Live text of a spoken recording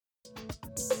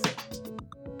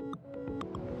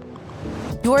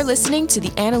You're listening to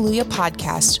the Alleluia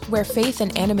podcast, where faith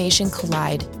and animation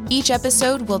collide. Each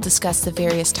episode will discuss the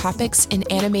various topics in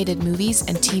animated movies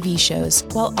and TV shows,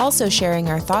 while also sharing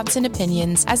our thoughts and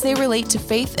opinions as they relate to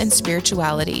faith and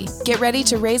spirituality. Get ready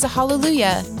to raise a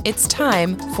hallelujah. It's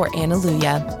time for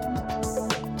Alleluia.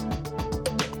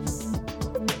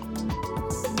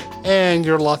 And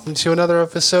you're locked into another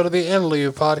episode of the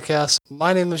Alleluia podcast.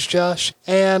 My name is Josh,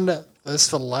 and it's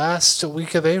the last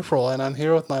week of April, and I'm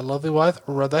here with my lovely wife,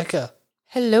 Rebecca.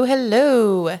 Hello,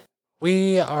 hello.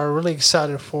 We are really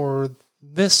excited for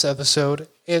this episode.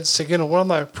 It's, again, one of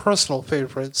my personal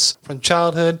favorites from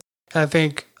childhood, and I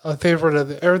think a favorite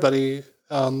of everybody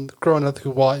growing up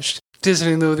who watched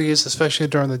Disney movies, especially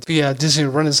during the Disney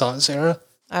Renaissance era.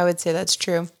 I would say that's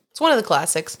true. It's one of the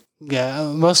classics.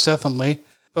 Yeah, most definitely.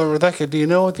 But Rebecca, do you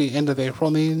know what the end of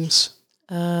April means?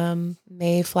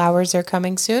 May flowers are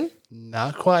coming soon?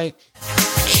 Not quite.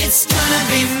 It's gonna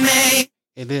be May.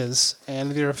 It is.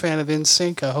 And if you're a fan of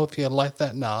NSYNC, I hope you like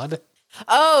that nod.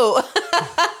 Oh,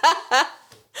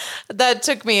 that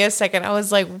took me a second. I was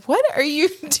like, what are you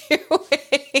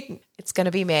doing? It's going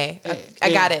to be May. I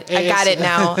got it. I got it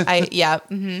now.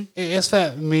 It's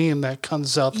that meme that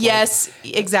comes up. Yes,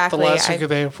 exactly. The last week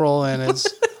of April, and it's,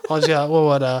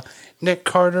 Nick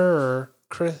Carter or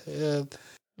Chris...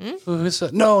 Who's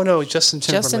that? No, Justin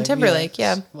Timberlake. Justin Timberlake,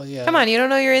 yeah. Well, yeah. Come on, you don't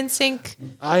know your NSYNC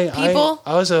people?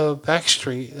 I was a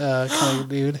Backstreet kind of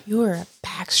dude. You were a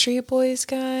Backstreet Boys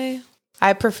guy?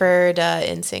 I preferred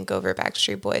NSYNC over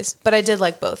Backstreet Boys, but I did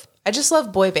like both. I just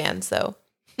love boy bands, though.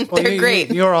 They're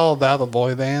great. You're all about the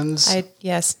boy bands.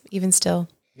 Yes, even still.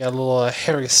 You got a little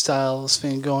Harry Styles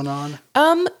thing going on?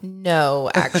 No,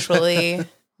 actually.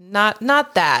 Not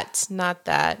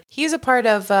that. He's a part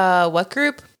of what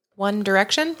group? One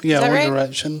Direction? Yeah, Is that One right?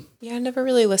 Direction. Yeah, I never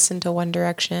really listened to One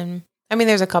Direction. I mean,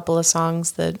 there's a couple of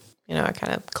songs that, are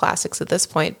kind of classics at this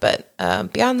point, but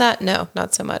beyond that, no,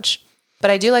 not so much. But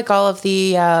I do like all of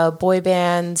the boy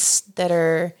bands that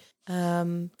are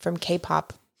from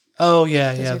K-pop. Oh,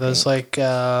 yeah. Those great.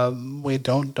 Wait,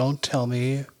 don't tell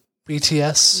me.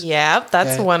 BTS. Yeah,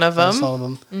 that's one of them. That's one of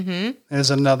them. Mm-hmm.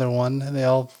 There's another one. They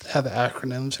all have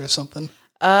acronyms or something.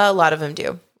 A lot of them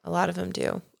do.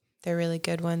 They're really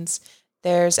good ones.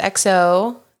 There's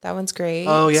EXO. That one's great.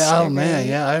 Oh, yeah. They're man. great.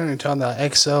 Yeah, I don't talk about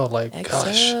EXO.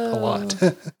 Gosh, a lot.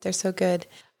 They're so good.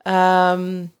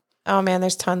 Oh, man,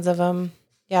 there's tons of them.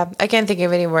 Yeah, I can't think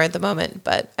of any more at the moment,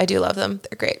 but I do love them.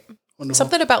 They're great. Wonderful.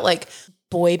 Something about,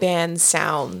 boy band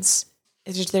sounds.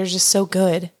 They're just so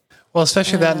good. Well,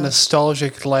 especially that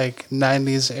nostalgic,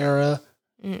 90s era.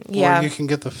 Yeah. Where you can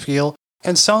get the feel.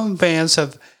 And some bands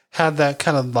have had that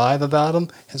kind of vibe about them.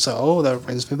 And so, that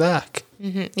brings me back.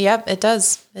 Mm-hmm. Yep, it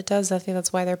does. It does. I think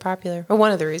that's why they're popular. Or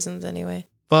one of the reasons, anyway.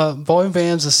 But boy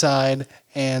bands aside,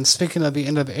 and speaking of the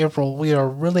end of April, we are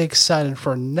really excited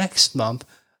for next month.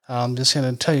 I'm just going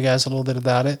to tell you guys a little bit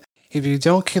about it. If you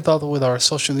don't keep up with our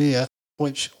social media,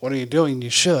 which, what are you doing? You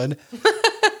should.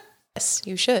 Yes,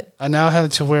 you should. I now have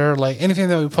it to where, anything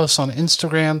that we post on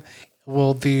Instagram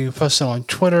will be posted on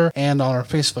Twitter and on our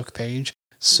Facebook page.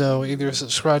 So if you're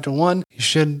subscribed to one, you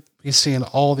should be seeing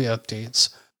all the updates.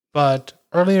 But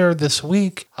earlier this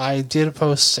week, I did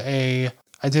post a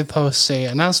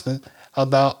announcement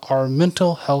about our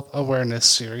mental health awareness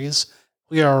series.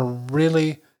 We are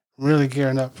really, really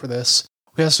gearing up for this.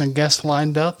 We have some guests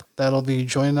lined up that'll be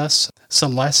joining us,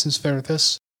 some licensed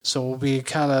therapists. So we'll be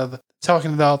kind of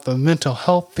talking about the mental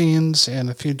health themes and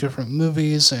a few different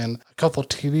movies and a couple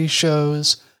TV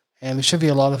shows. And it should be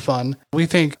a lot of fun. We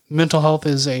think mental health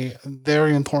is a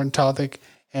very important topic,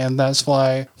 and that's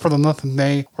why for the month of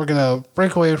May, we're going to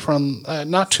break away from,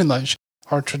 not too much,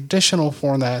 our traditional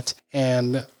format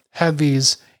and have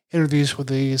these interviews with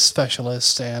these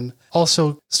specialists and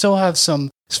also still have some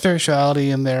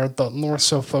spirituality in there, but more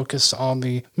so focused on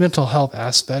the mental health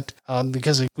aspect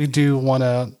because we do want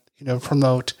to,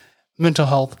 promote mental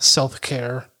health,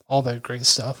 self-care, all that great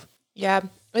stuff. Yeah.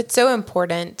 It's so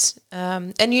important.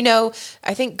 And,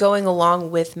 I think going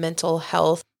along with mental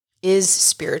health is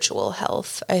spiritual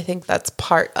health. I think that's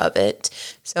part of it.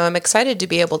 So I'm excited to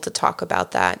be able to talk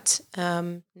about that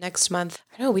next month.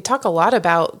 I know we talk a lot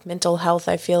about mental health,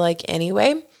 I feel like,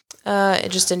 anyway,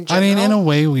 just in general. I mean, in a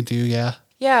way we do, yeah.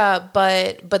 Yeah,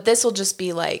 but this will just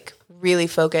be really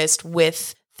focused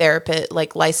with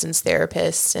licensed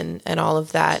therapists and all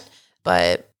of that.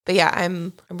 But yeah,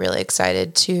 I'm really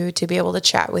excited to be able to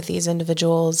chat with these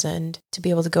individuals and to be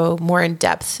able to go more in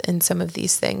depth in some of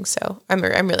these things. So I'm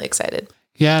really excited.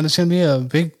 Yeah, and it's going to be a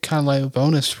big kind of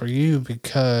bonus for you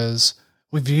because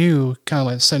with you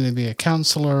kind of studying to be a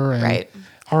counselor and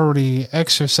already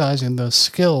exercising those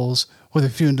skills with a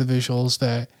few individuals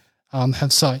that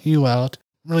have sought you out.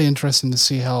 Really interesting to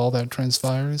see how all that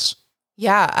transpires.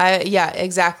 Yeah,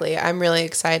 exactly. I'm really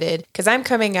excited because I'm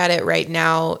coming at it right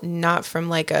now, not from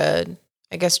like a,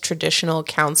 I guess, traditional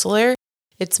counselor.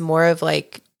 It's more of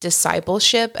like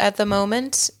discipleship at the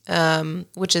moment,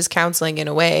 which is counseling in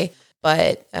a way,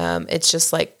 but it's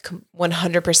just like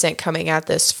 100% coming at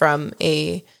this from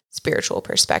a spiritual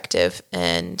perspective,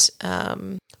 and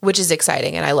which is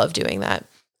exciting, and I love doing that.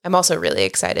 I'm also really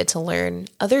excited to learn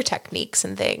other techniques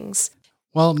and things.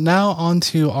 Well, now on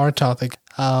to our topic.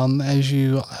 As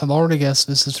you have already guessed,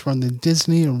 this is from the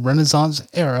Disney Renaissance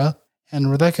era. And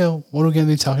Rebecca, what are we going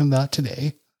to be talking about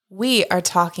today? We are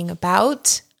talking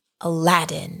about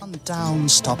Aladdin. On down,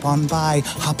 stop on by,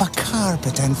 hop a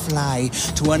carpet and fly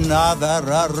to another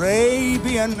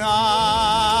Arabian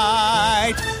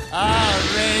night.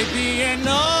 Arabian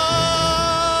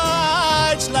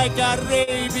nights like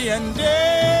Arabian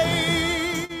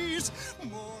days.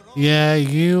 Yeah,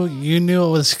 you knew it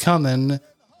was coming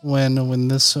when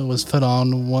this was put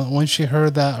on. Once you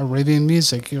heard that Arabian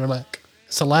music, you were like,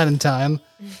 it's Aladdin time.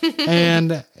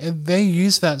 And they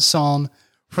used that song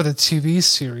for the TV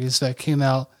series that came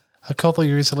out a couple of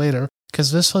years later,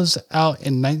 because this was out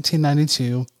in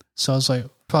 1992. So I was like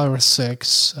 5 or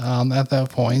 6 at that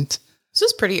point. This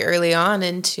was pretty early on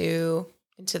into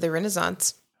the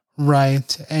Renaissance.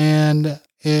 Right. And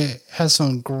it has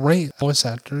some great voice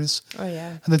actors. Oh,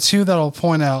 yeah. And the two that I'll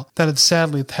point out that have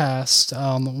sadly passed,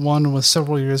 one was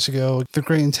several years ago, the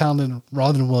great and talented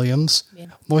Robin Williams,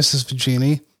 voices the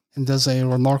genie, and does a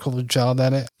remarkable job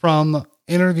at it. From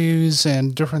interviews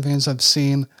and different things I've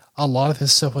seen, a lot of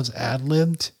his stuff was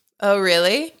ad-libbed. Oh,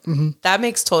 really? Mm-hmm. That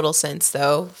makes total sense,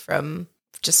 though, from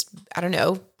just, I don't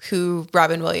know, who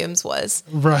Robin Williams was.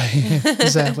 Right,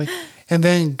 exactly. And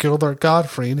then Gilbert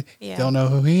Gottfried, don't know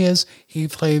who he is. He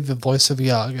played the voice of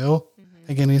Iago.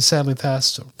 Mm-hmm. Again, he sadly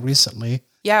passed recently.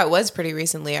 Yeah, it was pretty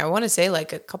recently. I want to say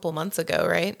like a couple months ago,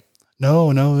 right?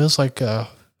 No, it was like a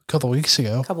couple weeks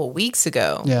ago. A couple weeks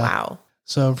ago. Yeah. Wow.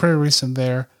 So pretty recent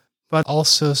there. But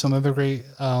also some other great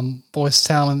voice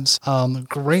talents,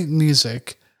 great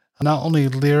music, not only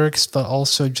lyrics, but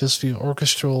also just the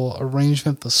orchestral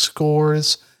arrangement, the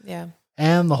scores,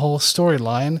 and the whole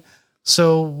storyline.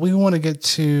 So we want to get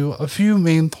to a few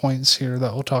main points here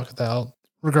that we'll talk about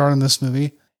regarding this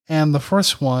movie. And the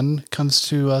first one comes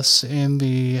to us in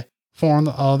the form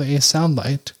of a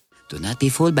soundbite. Do not be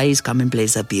fooled by his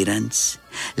commonplace appearance.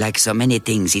 Like so many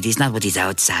things, it is not what is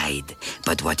outside,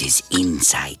 but what is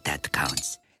inside that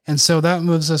counts. And so that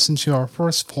moves us into our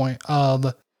first point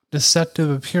of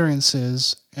deceptive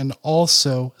appearances and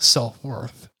also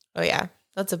self-worth. Oh, yeah.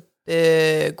 That's a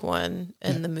big one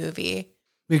in the movie.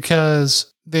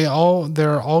 Because they're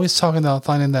always talking about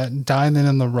finding that diamond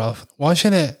in the rough.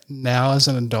 Watching it now as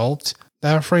an adult,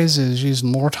 that phrase is used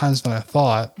more times than I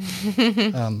thought.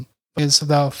 It's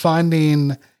about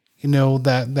finding,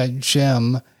 that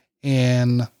gem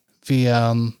in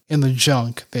the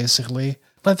junk, basically.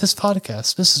 Like this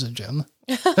podcast, this is a gem.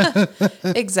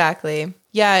 Exactly.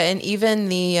 Yeah, and even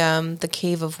the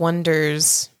Cave of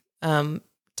Wonders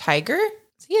tiger.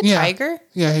 Is he a tiger?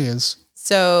 Yeah, he is.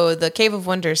 So the Cave of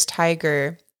Wonders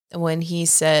tiger, when he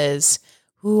says,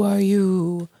 "Who are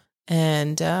you?"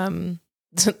 and the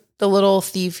little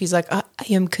thief, he's like, "I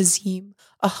am Kazim,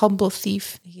 a humble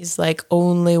thief." He's like,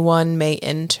 "Only one may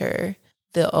enter,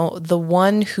 the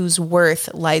one whose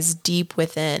worth lies deep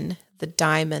within, the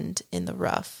diamond in the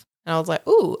rough." And I was like,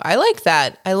 "Ooh, I like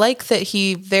that. I like that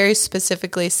he very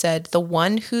specifically said the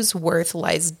one whose worth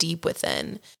lies deep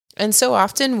within." And so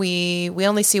often we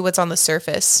only see what's on the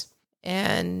surface.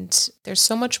 And there's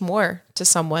so much more to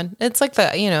someone. It's like the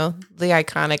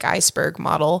iconic iceberg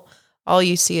model. All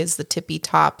you see is the tippy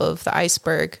top of the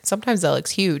iceberg. Sometimes that looks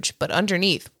huge, but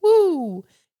underneath, woo,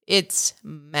 it's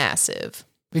massive.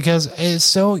 Because it's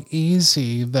so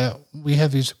easy that we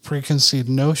have these preconceived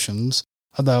notions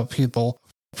about people.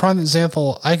 A prime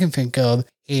example I can think of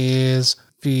is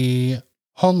the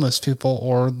homeless people,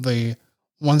 or the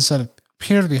ones that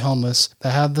appear to be homeless,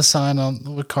 that have the sign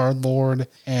on the cardboard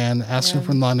and asking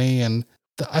for money. And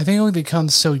I think we become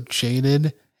so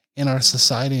jaded in our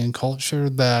society and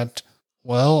culture that,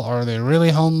 well, are they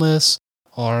really homeless?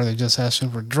 Or are they just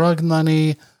asking for drug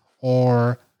money?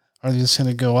 Or are they just going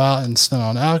to go out and spend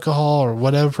on alcohol or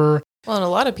whatever? Well, and a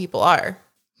lot of people are.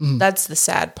 Mm-hmm. That's the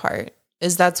sad part,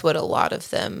 is that's what a lot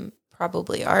of them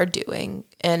probably are doing.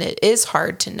 And it is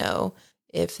hard to know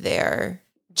if they're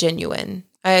genuine.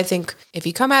 I think if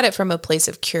you come at it from a place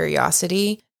of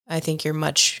curiosity, I think you're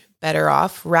much better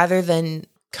off, rather than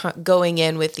going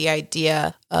in with the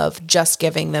idea of just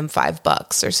giving them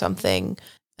 $5 or something.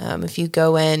 If you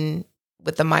go in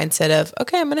with the mindset of,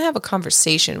 okay, I'm going to have a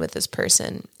conversation with this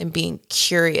person and being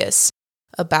curious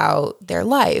about their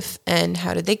life and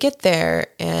how did they get there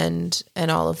and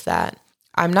all of that.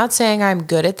 I'm not saying I'm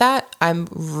good at that. I'm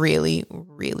really,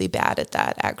 really bad at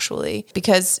that, actually.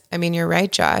 Because, I mean, you're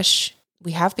right, Josh.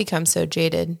 We have become so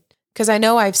jaded. Because I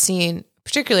know I've seen,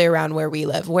 particularly around where we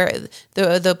live, where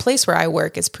the place where I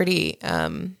work is pretty, I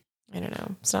don't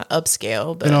know, it's not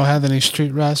upscale. But they don't have any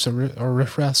street rats or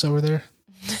riffraffs over there?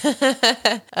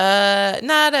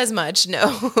 Not as much,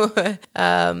 no.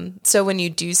 So when you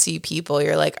do see people,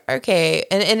 you're like, okay,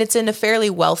 and it's in a fairly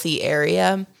wealthy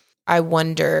area. I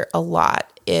wonder a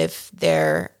lot if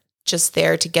they're just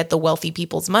there to get the wealthy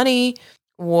people's money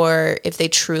or if they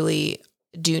truly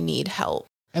do need help.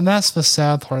 And that's the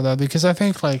sad part, though, because I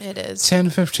think like It is. 10,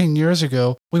 15 years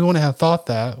ago, we wouldn't have thought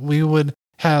that. We would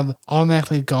have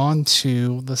automatically gone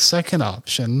to the second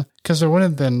option because there would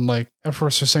have been like, at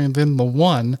first they're saying then the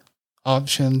one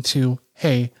option to,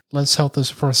 hey, let's help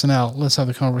this person out. Let's have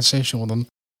a conversation with them.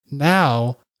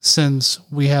 Now, since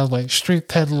we have like street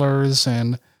peddlers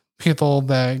and people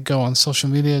that go on social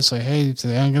media and say, hey,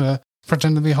 today I'm going to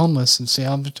pretend to be homeless and see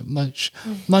how much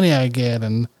money I get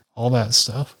and all that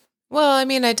stuff. Well, I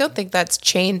mean, I don't think that's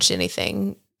changed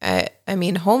anything. I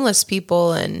mean, homeless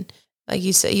people and like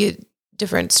you said,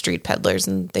 different street peddlers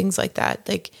and things like that,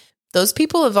 like those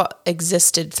people have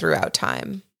existed throughout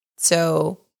time.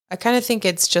 So I kind of think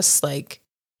it's just like,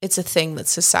 it's a thing that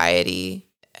society,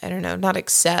 I don't know, not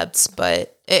accepts,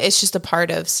 but it's just a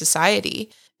part of society.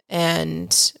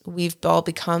 And we've all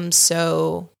become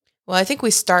so, well, I think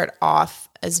we start off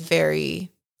as very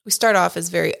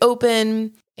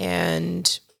open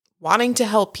and wanting to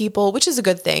help people, which is a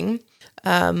good thing.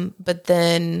 But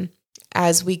then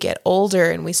as we get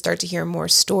older and we start to hear more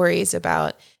stories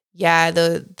about,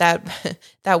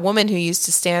 that woman who used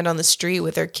to stand on the street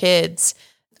with her kids,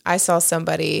 I saw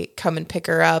somebody come and pick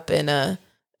her up in a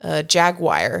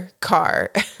Jaguar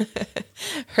car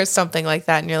or something like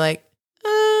that. And you're like,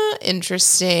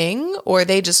 interesting. Or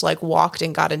they just like walked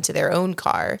and got into their own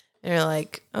car. And you're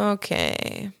like,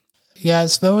 okay. Yeah,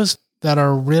 it's those that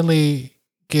are really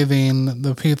giving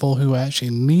the people who actually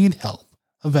need help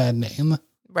a bad name.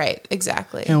 Right,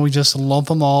 exactly. And we just lump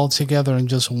them all together in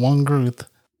just one group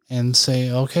and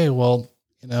say, okay, well,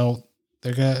 you know,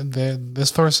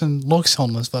 this person looks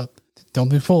homeless, but don't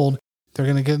be fooled. They're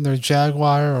going to get in their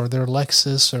Jaguar or their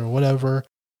Lexus or whatever,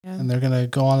 and they're going to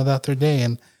go on about their day.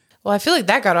 And well, I feel like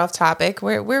that got off topic.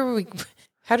 Where were we?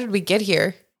 How did we get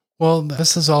here? Well,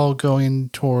 this is all going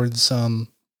towards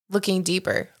looking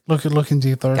deeper. Looking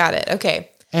deeper. Got it.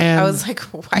 Okay. And I was like,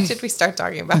 why did we start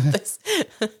talking about this?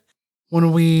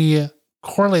 When we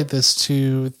correlate this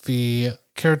to the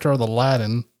character of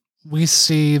Aladdin, we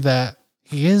see that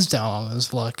he is down on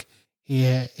his luck. He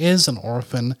is an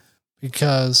orphan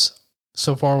because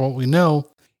so far what we know,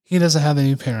 he doesn't have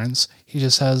any parents. He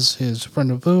just has his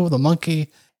friend Abu, the monkey,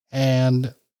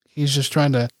 and he's just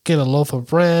trying to get a loaf of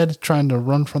bread, trying to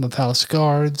run from the palace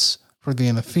guards for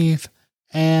being a thief.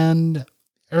 And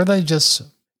everybody just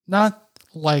not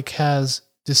like has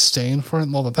disdain for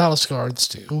him. Well, the palace guards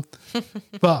do.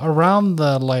 But around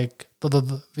the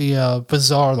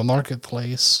bazaar, the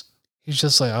marketplace, he's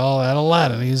just like, oh, that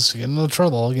Aladdin, he's getting into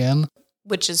trouble again.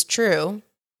 Which is true.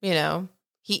 You know,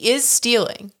 he is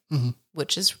stealing,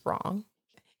 which is wrong.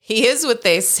 He is what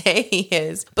they say he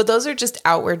is. But those are just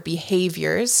outward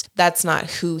behaviors. That's not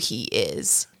who he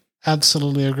is.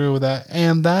 Absolutely agree with that.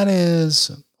 And that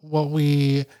is what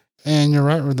and you're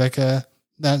right, Rebecca,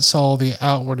 that's all the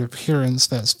outward appearance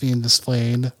that's being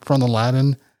displayed from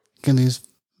Aladdin. And these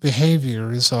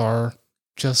behaviors are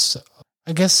just,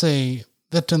 I guess, a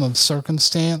victim of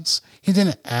circumstance. He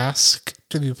didn't ask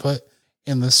to be put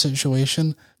in this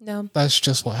situation. No. That's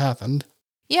just what happened.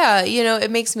 Yeah, you know, it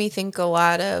makes me think a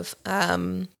lot of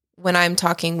when I'm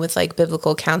talking with like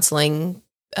biblical counseling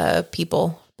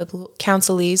people, biblical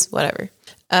counselees, whatever.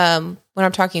 When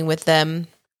I'm talking with them,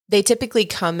 they typically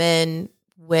come in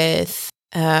with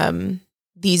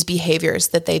these behaviors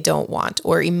that they don't want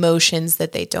or emotions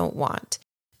that they don't want.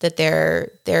 That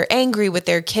they're angry with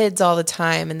their kids all the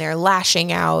time and they're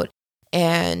lashing out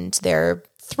and they're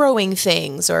throwing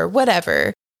things or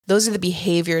whatever. Those are the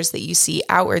behaviors that you see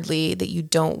outwardly that you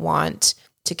don't want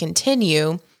to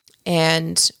continue.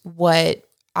 And what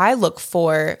I look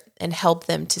for and help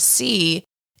them to see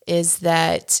is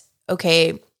that,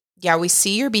 okay, yeah, we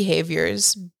see your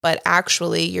behaviors, but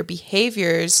actually your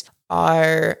behaviors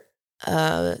are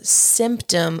a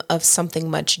symptom of something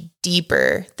much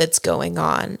deeper that's going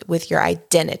on with your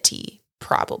identity,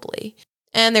 probably.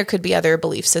 And there could be other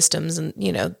belief systems and,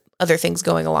 you know, other things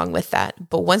going along with that.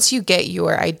 But once you get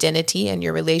your identity and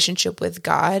your relationship with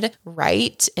God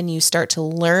right, and you start to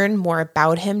learn more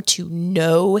about him, to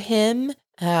know him,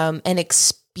 and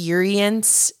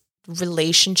experience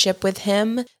relationship with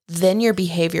him, then your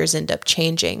behaviors end up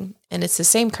changing. And it's the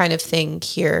same kind of thing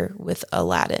here with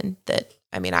Aladdin that,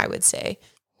 I would say.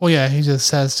 Well, yeah, he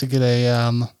just has to get a,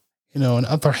 an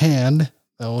upper hand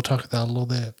that we'll talk about a little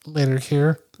bit later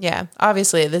here. Yeah.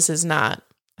 Obviously, this is not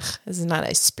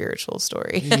a spiritual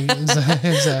story.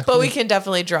 Exactly. But we can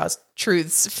definitely draw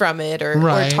truths from it or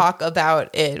talk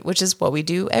about it, which is what we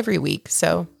do every week.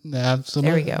 So absolutely.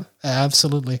 There we go.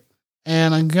 Absolutely.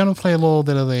 And I'm going to play a little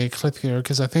bit of a clip here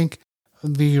because I think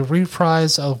the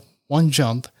reprise of One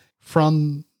Jump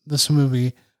from this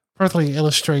movie perfectly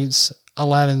illustrates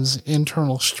Aladdin's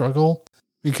internal struggle,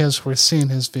 because we're seeing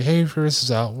his behaviors, his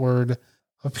outward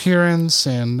appearance,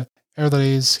 and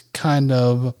everybody's kind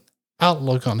of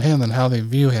outlook on him and how they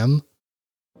view him.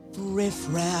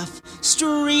 Riff-raff,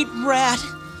 street rat,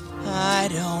 I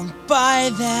don't buy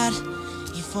that.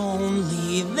 If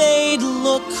only they'd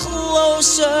look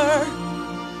closer,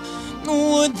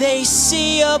 would they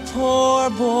see a poor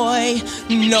boy?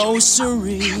 No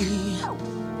siree.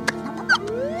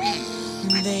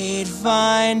 They'd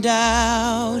find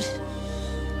out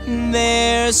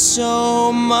there's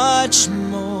so much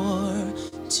more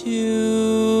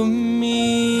to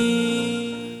me.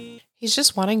 He's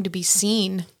just wanting to be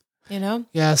seen,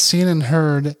 Yeah, seen and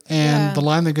heard. And the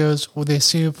line that goes, would they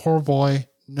see a poor boy?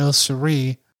 No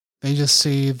siree. They just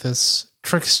see this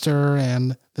trickster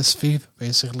and this thief,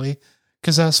 basically,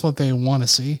 because that's what they want to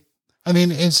see.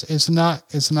 It's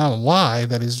not a lie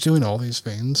that he's doing all these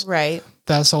things. Right.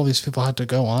 That's all these people had to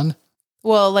go on.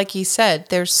 Well, like you said,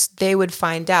 they would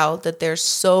find out that there's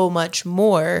so much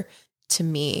more to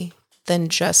me than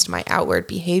just my outward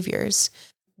behaviors,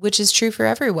 which is true for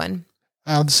everyone.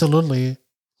 Absolutely.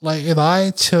 Like, if I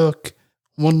took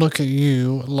one look at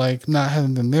you, like not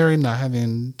having been married, not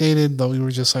having dated, but we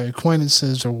were just like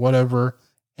acquaintances or whatever,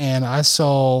 and I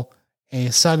saw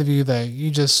a side of you that you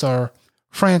just are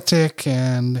frantic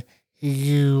and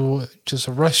you just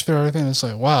rush through everything. It's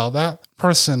like, wow, that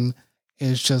person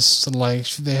is just like,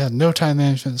 they have no time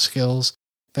management skills.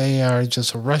 They are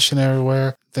just rushing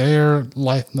everywhere. Their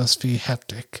life must be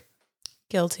hectic.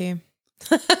 Guilty.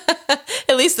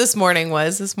 At least this morning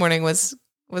was. This morning was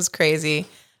crazy.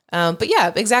 But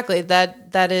yeah, exactly.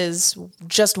 That is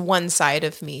just one side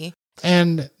of me.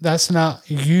 And that's not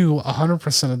you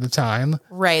 100% of the time.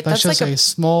 Right. That's just like a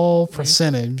small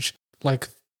percentage, like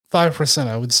 5%,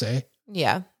 I would say.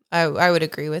 Yeah, I would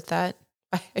agree with that.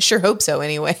 I sure hope so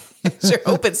anyway. I sure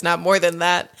hope it's not more than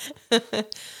that.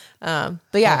 But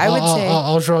yeah, I would say...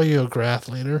 I'll draw you a graph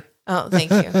later. Oh,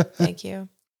 thank you. Thank you.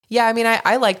 Yeah,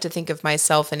 I like to think of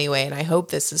myself anyway, and I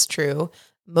hope this is true.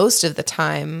 Most of the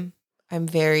time, I'm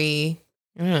very,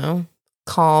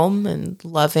 calm and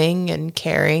loving and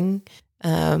caring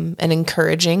and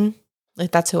encouraging.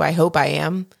 Like, that's who I hope I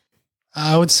am.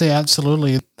 I would say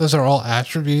absolutely. Those are all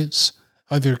attributes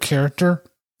of your character.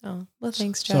 Oh, well,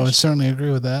 thanks, Josh. So I certainly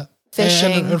agree with that.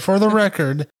 Fishing. And for the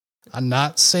record, I'm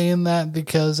not saying that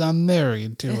because I'm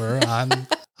married to her.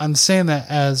 I'm saying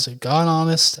that as God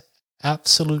honest,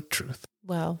 absolute truth.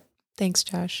 Well, thanks,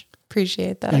 Josh.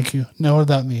 Appreciate that. Thank you. No,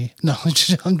 without me. No,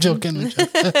 I'm joking.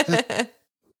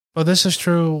 But this is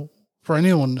true for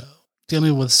anyone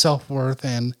dealing with self-worth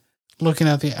and looking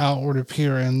at the outward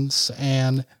appearance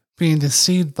and being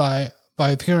deceived by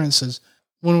appearances.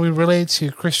 When we relate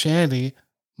to Christianity,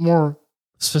 more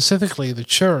specifically the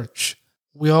church,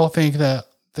 we all think that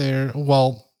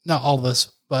not all of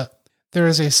us, but there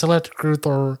is a select group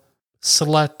or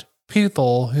select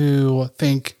people who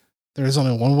think there is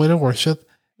only one way to worship.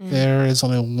 There is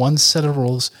only one set of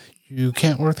rules. You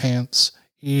can't wear pants.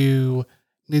 You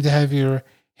need to have your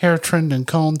hair trimmed and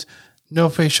combed. No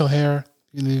facial hair.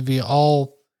 You need to be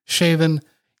all shaven.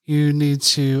 You need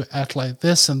to act like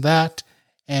this and that.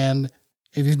 And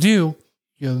if you do,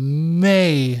 you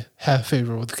may have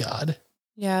favor with God.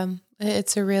 Yeah,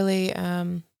 it's a really...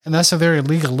 And that's a very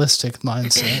legalistic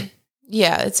mindset.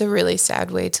 Yeah, it's a really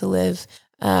sad way to live.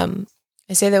 I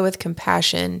say that with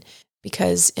compassion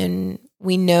because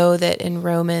we know that in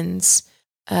Romans,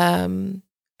 I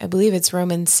believe it's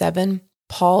Romans 7,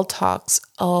 Paul talks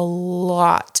a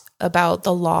lot about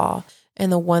the law.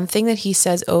 And the one thing that he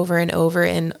says over and over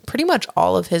in pretty much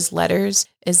all of his letters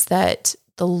is that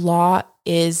the law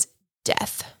is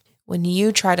death. When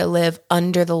you try to live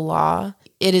under the law,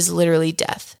 it is literally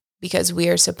death because we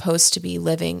are supposed to be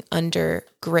living under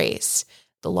grace.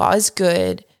 The law is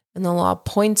good, and the law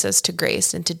points us to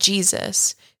grace and to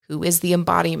Jesus, who is the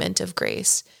embodiment of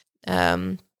grace.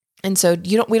 And so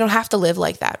we don't have to live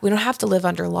like that. We don't have to live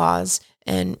under laws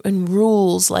and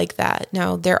rules like that.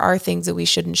 Now, there are things that we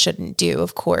shouldn't do,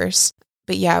 of course.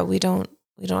 But yeah, we don't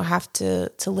have to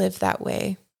live that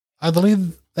way. I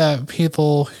believe that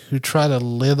people who try to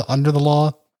live under the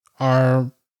law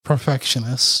are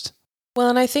perfectionists. Well,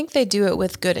 and I think they do it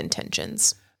with good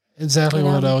intentions. Exactly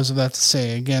what I was about to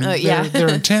say. Again, yeah. their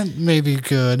intent may be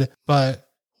good, but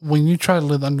when you try to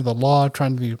live under the law,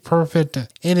 trying to be perfect,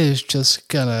 it is just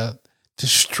gonna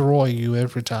destroy you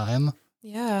every time.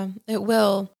 Yeah, it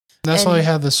will. That's why I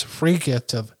have this free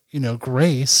gift of,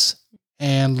 grace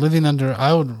and living under.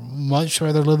 I would much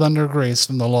rather live under grace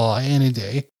than the law any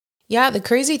day. Yeah, the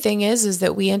crazy thing is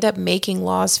that we end up making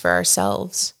laws for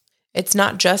ourselves. It's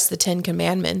not just the 10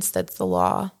 Commandments that's the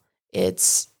law.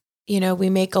 It's, we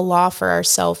make a law for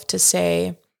ourselves to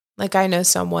say, like, I know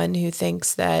someone who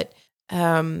thinks that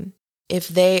if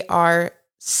they are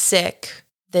sick,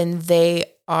 then they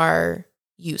are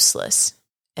useless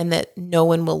and that no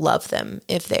one will love them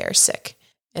if they are sick.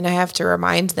 And I have to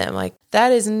remind them, like,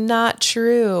 that is not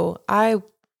true. I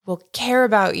will care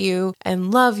about you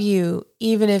and love you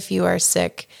even if you are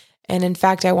sick. And in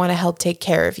fact, I want to help take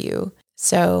care of you.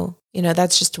 So,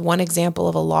 that's just one example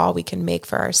of a law we can make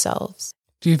for ourselves.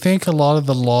 Do you think a lot of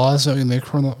the laws that we make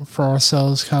for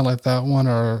ourselves, kind of like that one,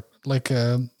 are like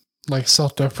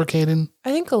self-deprecating?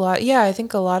 I think a lot. Yeah, I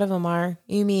think a lot of them are.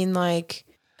 You mean like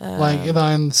if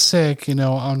I'm sick,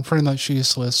 I'm pretty much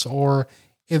useless, or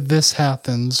if this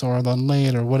happens, or I'm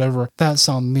late, or whatever, that's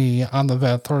on me. I'm the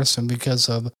bad person because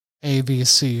of A, B,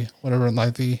 C, whatever it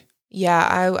might be. Yeah,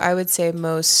 I would say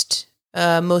most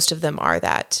of them are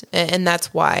that, and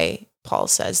that's why Paul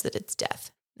says that it's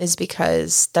death, is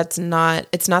because it's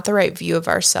not the right view of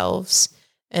ourselves,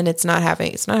 and it's not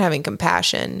having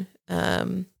compassion.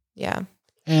 Yeah.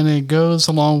 And it goes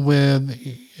along with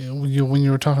when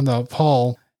you were talking about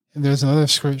Paul. There's another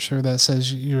scripture that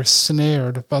says you're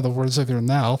snared by the words of your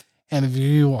mouth. And if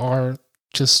you are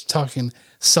just talking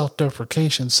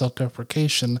self-deprecation,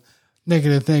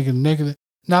 negative,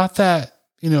 not that,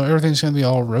 everything's going to be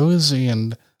all rosy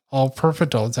and all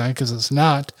perfect all the time, because it's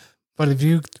not. But if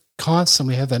you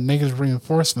constantly have that negative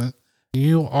reinforcement,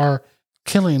 you are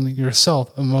killing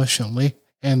yourself emotionally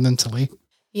and mentally.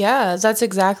 Yeah, that's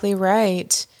exactly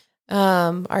right.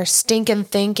 Our stinking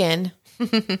thinking.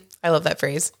 I love that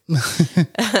phrase.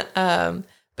 But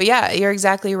yeah, you're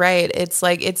exactly right. It's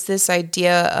like, it's this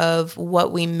idea of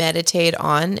what we meditate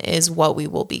on is what we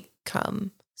will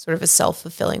become, sort of a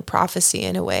self-fulfilling prophecy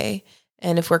in a way.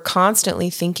 And if we're constantly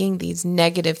thinking these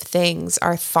negative things,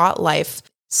 our thought life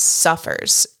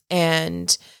suffers.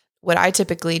 And what I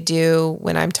typically do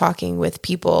when I'm talking with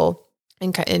people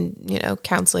and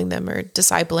counseling them or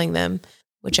discipling them,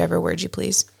 whichever word you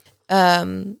please,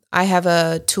 I have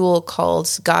a tool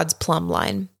called God's plumb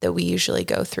line that we usually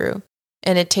go through.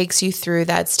 And it takes you through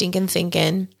that stinking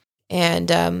thinking.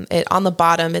 And on the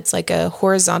bottom, it's like a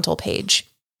horizontal page,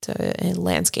 it's a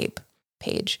landscape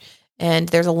page. And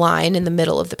there's a line in the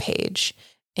middle of the page.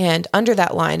 And under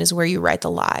that line is where you write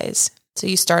the lies. So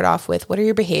you start off with, what are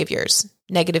your behaviors?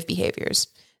 Negative behaviors.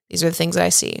 These are the things that I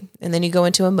see. And then you go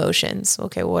into emotions.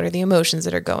 Okay, well, what are the emotions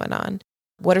that are going on?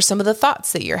 What are some of the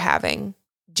thoughts that you're having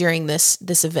during this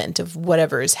event of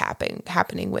whatever is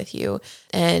happening with you?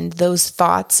 And those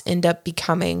thoughts end up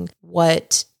becoming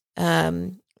what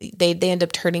they end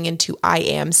up turning into I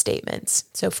am statements.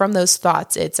 So from those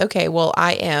thoughts, it's okay, well,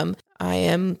 I am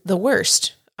the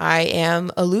worst. I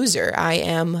am a loser. I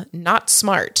am not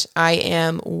smart. I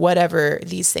am whatever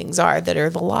these things are that are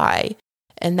the lie.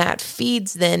 And that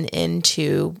feeds then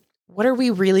into, what are we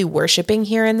really worshiping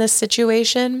here in this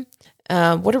situation?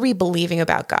 What are we believing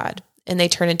about God? And they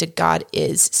turn into God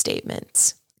is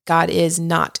statements. God is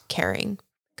not caring.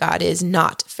 God is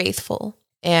not faithful.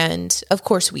 And of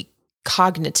course, we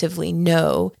cognitively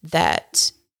know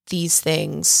that these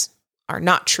things are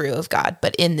not true of God.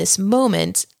 But in this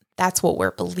moment, that's what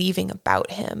we're believing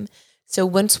about him. So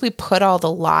once we put all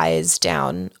the lies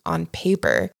down on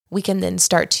paper, we can then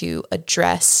start to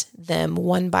address them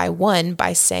one by one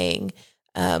by saying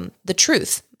the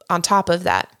truth on top of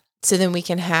that. So then we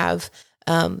can have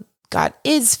God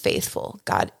is faithful.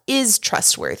 God is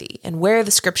trustworthy. And where are the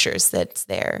scriptures that's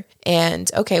there? And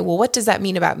okay, well, what does that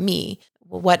mean about me?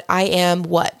 Well, what I am,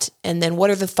 what? And then what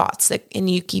are the thoughts that, and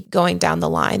you keep going down the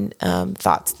line,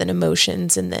 thoughts, then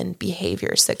emotions, and then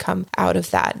behaviors that come out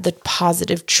of that, the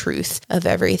positive truth of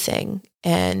everything.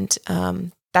 And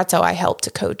that's how I help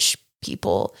to coach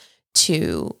people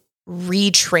to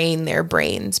retrain their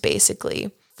brains,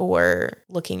 basically, for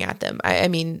looking at them. I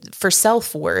mean, for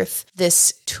self-worth,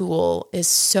 this tool is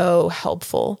so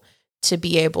helpful to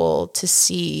be able to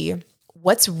see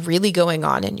what's really going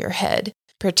on in your head,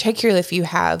 particularly if you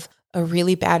have a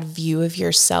really bad view of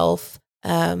yourself.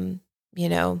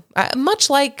 Much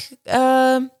like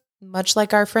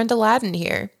our friend Aladdin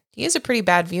here, he has a pretty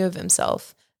bad view of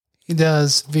himself. He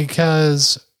does,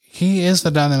 because he is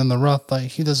the diamond in the rough.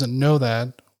 Like, he doesn't know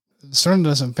that. Certainly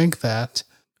doesn't think that.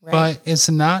 Right. But it's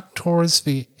not towards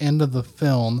the end of the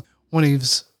film when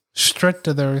he's stripped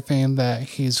of everything that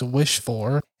he's wished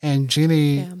for, and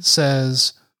Genie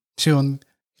says to him,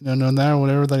 no matter what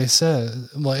anybody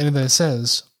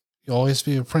says, you'll always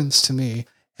be a prince to me.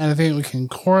 And I think we can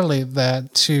correlate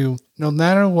that to no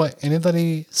matter what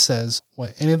anybody says,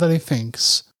 what anybody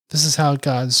thinks, this is how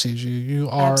God sees you. You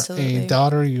are a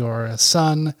daughter, you are a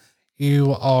son,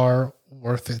 you are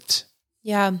worth it.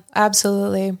 Yeah,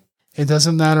 absolutely. It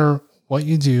doesn't matter what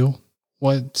you do,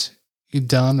 what you've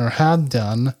done or have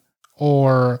done,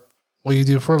 or what you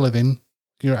do for a living,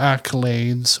 your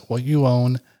accolades, what you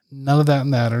own, none of that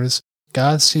matters.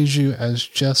 God sees you as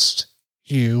just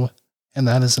you, and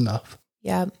that is enough.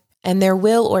 Yeah. And there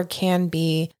will or can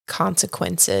be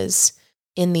consequences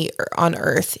on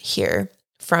earth here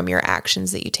from your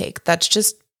actions that you take. That's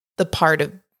just the part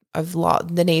of law,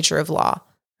 the nature of law,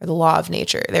 or the law of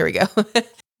nature. There we go.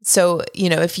 So,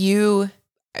 if you,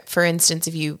 for instance,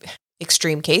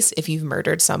 extreme case, if you've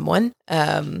murdered someone,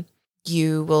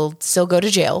 you will still go to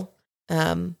jail.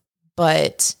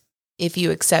 But if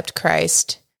you accept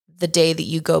Christ, the day that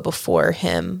you go before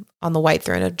him on the white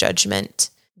throne of judgment,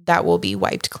 that will be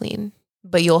wiped clean.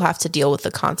 But you'll have to deal with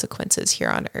the consequences here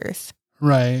on earth.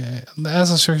 Right. As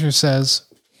the scripture says,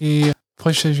 he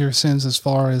pushes your sins as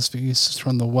far as the east is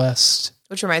from the west.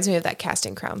 Which reminds me of that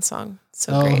Casting Crowns song.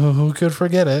 So great. Who could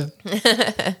forget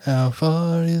it? How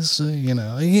far is, you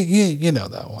know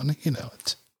that one. You know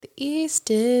it. The east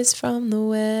is from the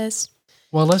west.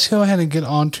 Well, let's go ahead and get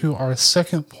on to our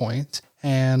second point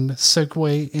and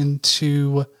segue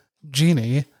into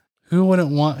Genie. Who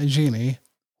wouldn't want a genie?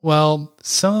 Well,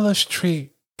 some of us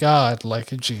treat God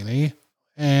like a genie.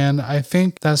 And I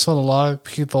think that's what a lot of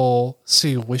people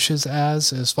see wishes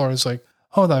as far as like,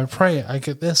 oh, I pray, I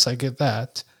get this, I get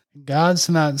that. God's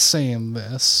not saying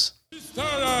this. Mr.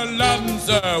 Aladdin,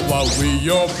 sir, what will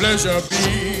your pleasure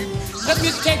be? Let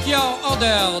me take your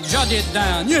order, jot it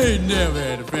down. You ain't never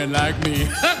had a friend like me.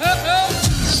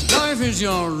 Life is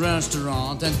your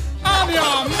restaurant, and I'm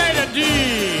your maitre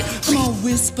d'. Come on,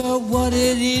 whisper what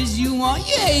it is you want.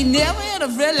 You ain't never had a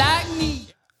friend like me.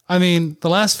 I mean, the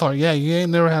last part, yeah, you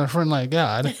ain't never had a friend like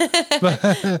God. But,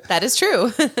 that is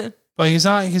true. But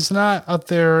he's not up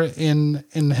there in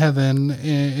heaven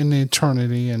in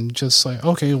eternity and just like,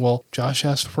 okay, well, Josh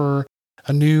asked for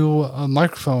a new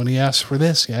microphone. He asked for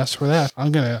this. He asked for that.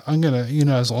 I'm gonna,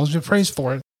 as long as you praise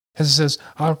for it. As it says,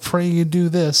 I pray you do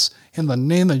this in the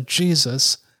name of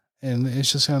Jesus, and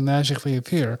it's just gonna magically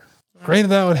appear. Great if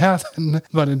that would happen,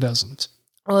 but it doesn't.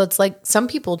 Well, it's like some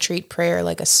people treat prayer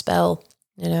like a spell.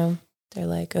 They're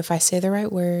like, if I say the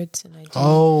right words and I do.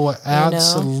 Oh,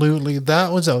 absolutely.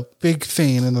 That was a big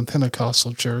thing in the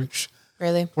Pentecostal church.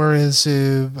 Really? Whereas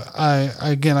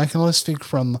I can only speak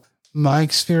from my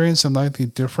experience. It might be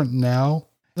different now.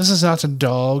 This is not to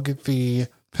dog the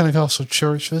Pentecostal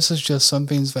church. This is just some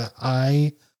things that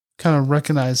I kind of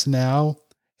recognize now.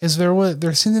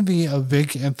 There seemed to be a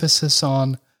big emphasis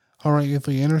on, all right, if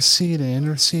we intercede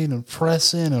and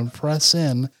press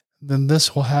in, then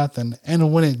this will happen.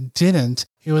 And when it didn't,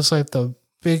 it was like the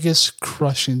biggest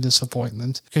crushing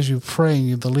disappointment because you pray and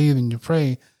you believe and you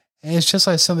pray. And it's just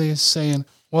like somebody saying,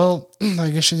 well, I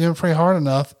guess you didn't pray hard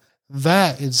enough.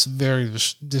 That is very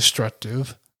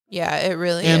destructive. Yeah, it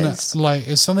really is. is. And like,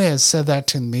 if somebody had said that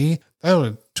to me, that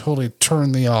would totally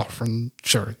turn me off from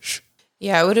church.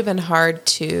 Yeah, it would have been hard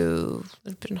to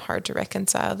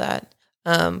reconcile that.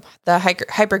 The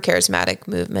hyper-charismatic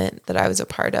movement that I was a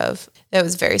part of, it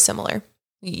was very similar.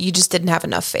 You just didn't have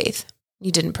enough faith.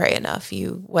 You didn't pray enough,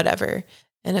 whatever.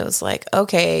 And it was like,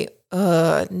 okay,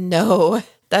 no,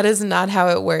 that is not how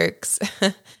it works.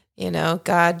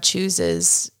 God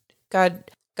chooses, God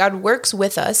works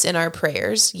with us in our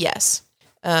prayers. Yes.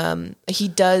 He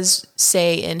does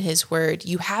say in his word,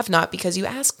 you have not because you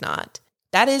ask not.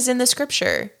 That is in the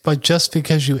scripture. But just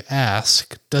because you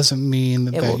ask doesn't mean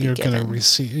that you're going to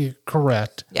receive.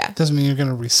 Correct. Yeah. Doesn't mean you're going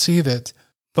to receive it.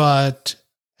 But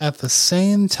at the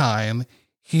same time,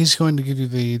 he's going to give you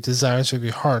the desires of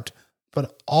your heart.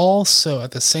 But also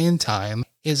at the same time,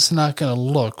 it's not going to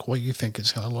look what you think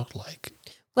it's going to look like.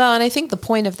 Well, and I think the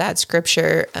point of that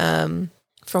scripture,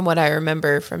 from what I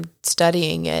remember from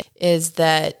studying it, is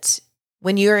that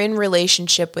when you're in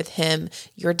relationship with him,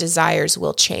 your desires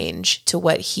will change to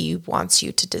what he wants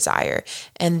you to desire.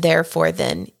 And therefore,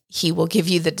 then he will give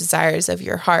you the desires of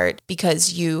your heart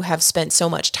because you have spent so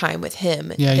much time with him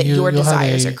that you'll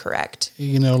desires have are correct.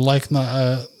 Like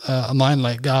not a mind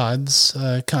like God's,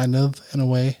 kind of, in a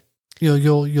way.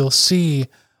 You'll see,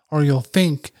 or you'll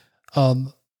think,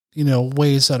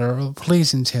 ways that are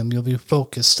pleasing to him. You'll be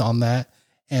focused on that.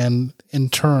 And in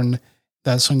turn,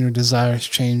 that's when your desires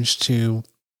change to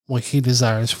what he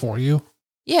desires for you.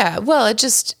 Yeah. Well,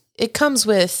 it comes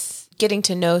with getting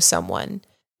to know someone.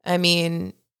 I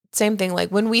mean, same thing. Like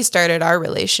when we started our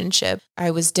relationship,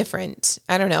 I was different.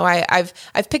 I don't know.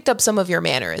 I've picked up some of your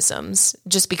mannerisms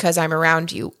just because I'm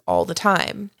around you all the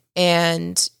time.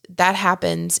 And that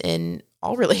happens in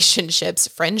all relationships,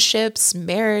 friendships,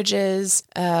 marriages,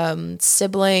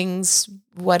 siblings,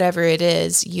 whatever it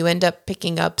is. You end up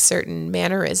picking up certain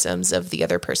mannerisms of the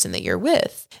other person that you're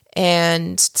with.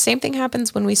 And same thing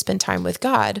happens when we spend time with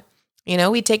God.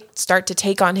 We start to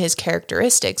take on his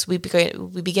characteristics. We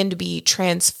begin to be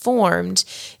transformed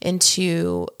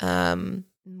into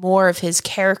more of his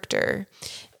character.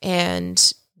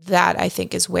 And that, I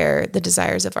think, is where the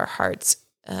desires of our hearts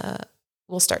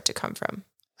will start to come from.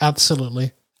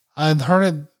 Absolutely. I've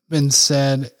heard it been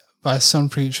said by some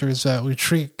preachers that we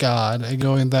treat God, and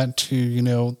going that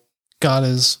to, God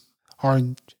is our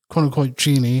quote unquote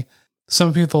genie.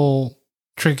 Some people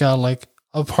treat God like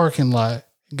a parking lot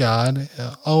God.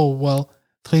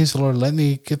 Please, Lord, let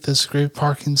me get this great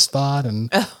parking spot.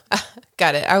 And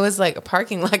got it. I was like, a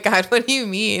parking lot God? What do you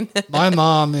mean? My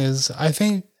mom is, I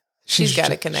think she's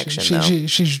got a connection, though.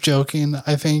 She's joking,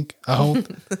 I think, I hope.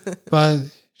 But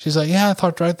she's like, yeah, I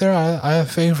thought right there, I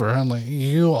have favor. I'm like,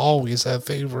 you always have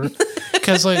favor.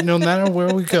 Because no matter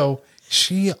where we go,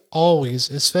 she always,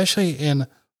 especially in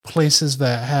places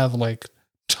that have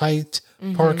tight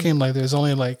parking, there's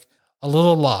only a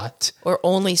little lot. Or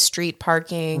only street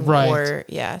parking. Right. Or,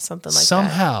 something like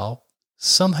that.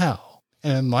 Somehow,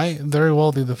 and it might very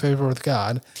well be the favor with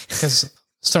God, because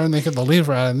starting to make a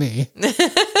believer out of me,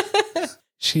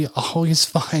 she always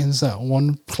finds that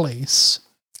one place.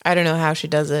 I don't know how she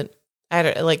does it.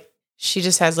 She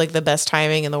just has the best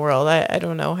timing in the world. I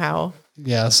don't know how.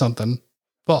 Yeah, something.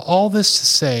 But all this to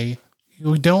say,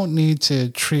 we don't need to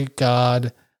treat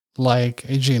God like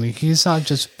a genie. He's not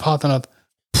just popping up.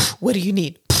 What do you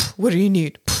need? What do you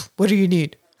need? What do you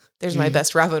need? There's my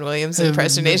best Robin Williams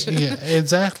impersonation. Yeah,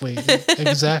 exactly.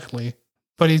 Exactly.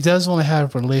 But he does want to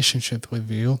have a relationship with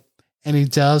you, and he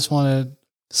does want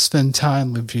to spend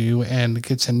time with you and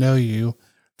get to know you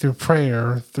through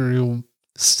prayer, through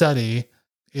study.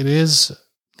 It is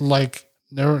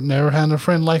never had a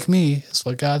friend like me, is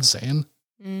what God's saying.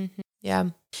 Mm-hmm. Yeah.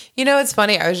 It's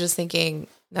funny. I was just thinking,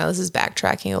 now this is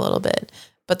backtracking a little bit,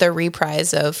 but the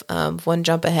reprise of One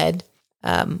Jump Ahead,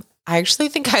 I actually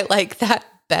think I like that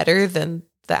better than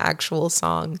the actual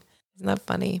song. Isn't that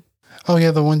funny? Oh,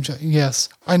 yeah, yes.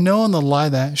 I know in the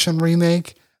live action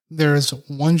remake, there's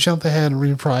One Jump Ahead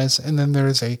reprise, and then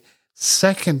there's a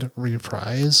second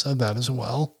reprise of that as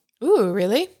well. Ooh,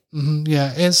 really? Mm-hmm,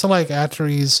 yeah, it's after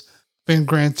he's been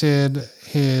granted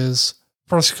his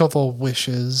first couple of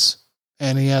wishes,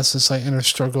 and he has this inner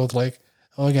struggle of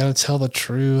I gotta tell the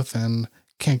truth and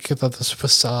can't keep up this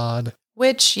facade.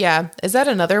 Which, is that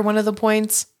another one of the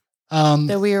points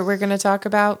that we're going to talk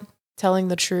about? Telling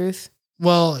the truth?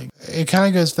 Well, it kind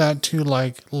of goes back to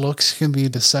looks can be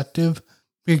deceptive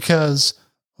because,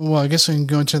 I guess we can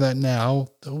go into that now.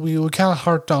 We kind of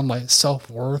harped on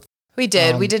self-worth. We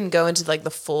did. We didn't go into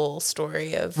the full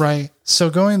story of... Right. So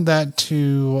going back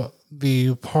to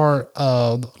the part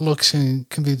of looks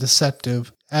can be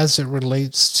deceptive as it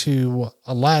relates to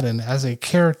Aladdin as a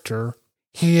character,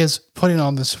 he is putting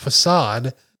on this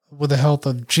facade with the help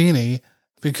of Genie,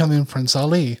 becoming Prince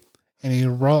Ali. And he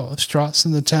struts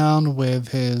in the town with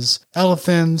his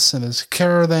elephants and his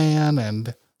caravan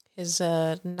and his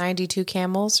 92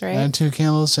 camels, right? 92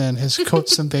 camels and his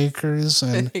coats and bakers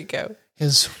and there you go.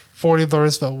 His 40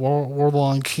 Lords that warble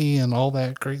on key and all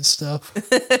that great stuff.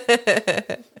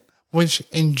 Which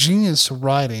ingenious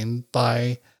writing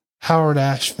by Howard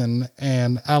Ashman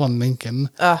and Alan Menken.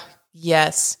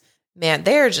 Yes. Man,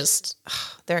 they're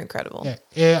incredible.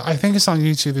 Yeah, I think it's on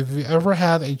YouTube. If you ever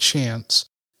have a chance,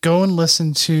 go and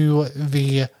listen to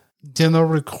the demo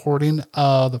recording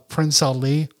of Prince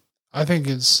Ali. I think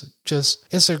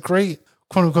it's a great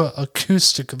quote unquote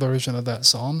acoustic version of that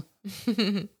song.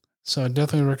 So I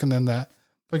definitely recommend that.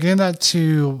 But getting back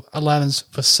to Aladdin's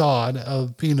facade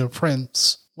of being a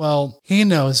prince, well, he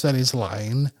knows that he's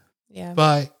lying. Yeah.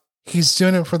 But he's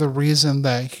doing it for the reason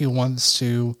that he wants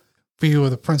to be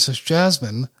with Princess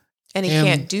Jasmine. And he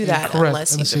can't do that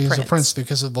unless he's a prince.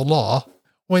 Because of the law.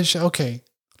 Which, okay,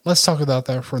 let's talk about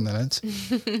that for a minute.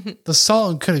 The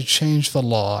Sultan could have changed the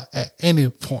law at any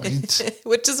point.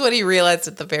 Which is what he realized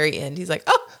at the very end. He's like,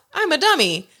 oh, I'm a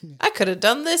dummy. I could have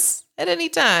done this at any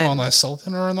time. Well, nice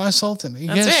Sultan or a nice Sultan.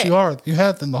 That's yes, right. you are. You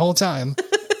have them the whole time.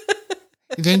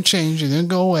 You didn't change. You didn't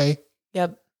go away.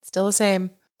 Yep. Still the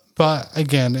same. But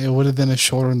again, it would have been a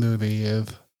shorter movie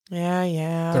if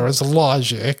there was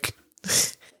logic.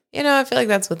 I feel like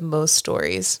that's with most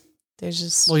stories. There's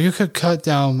just... Well, you could cut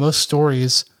down most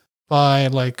stories by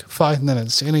like 5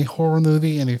 minutes. Any horror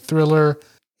movie, any thriller.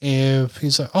 If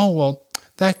he's like, oh, well,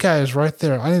 that guy is right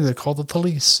there. I need to call the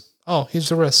police. Oh,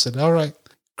 he's arrested. All right.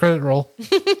 Credit roll.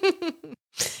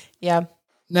 Yeah.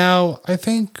 Now, I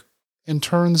think in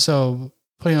terms of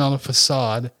putting on a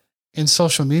facade in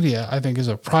social media, I think is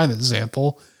a prime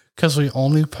example because we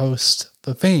only post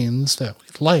the things that we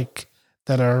like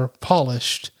that are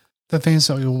polished, the things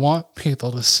that we want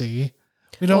people to see.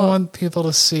 We don't want people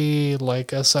to see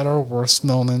like us at our worst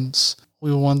moments.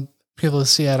 We want people to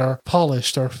see at our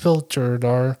polished, our filtered,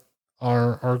 our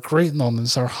great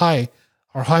moments, our high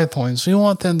points. We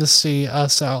want them to see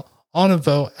us out on a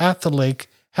boat at the lake,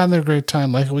 having a great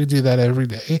time like we do that every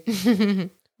day.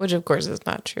 Which of course is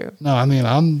not true. No, I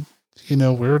mean,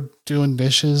 we're doing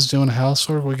dishes, doing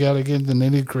housework. We got to get the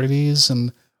nitty gritties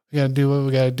and we got to do what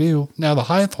we got to do. Now the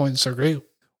high points are great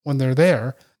when they're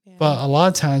there, but a lot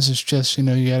of times it's just, you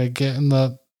got to get in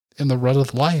the rut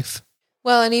of life.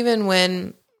 Well, and even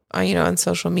when, on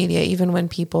social media, even when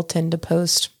people tend to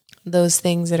post those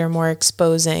things that are more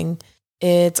exposing,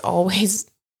 it's always,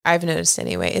 I've noticed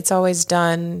anyway, it's always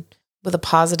done with a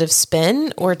positive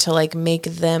spin or to like make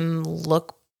them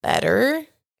look better.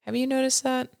 Have you noticed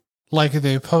that? Like if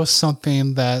they post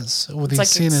something that's what he's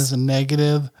seen as a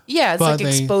negative. Yeah, it's like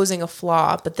exposing a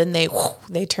flaw, but then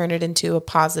they turn it into a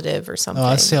positive or something. Oh,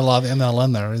 I see a lot of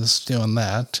MLM there is doing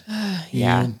that.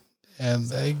 Yeah. And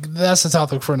that's a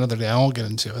topic for another day. I won't get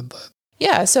into it. But.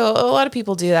 Yeah, so a lot of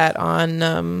people do that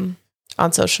on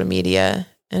social media.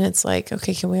 And it's like,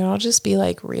 okay, can we all just be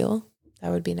like real?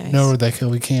 That would be nice. No, Rebecca,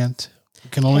 we can't. We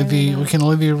can only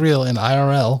be real in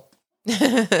IRL.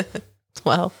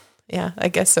 Well, yeah, I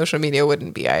guess social media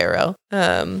wouldn't be IRL.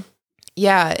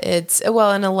 Yeah,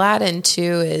 and Aladdin too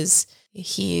is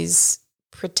he's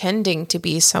pretending to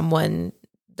be someone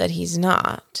that he's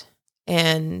not.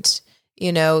 And,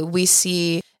 we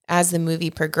see as the movie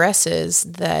progresses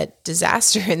that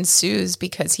disaster ensues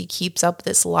because he keeps up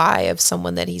this lie of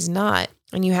someone that he's not.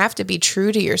 And you have to be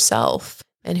true to yourself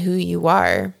and who you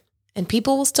are. And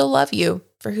people will still love you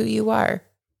for who you are.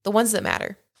 The ones that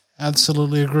matter.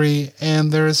 Absolutely agree.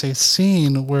 And there is a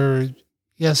scene where,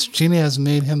 yes, Genie has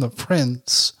made him the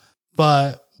prince,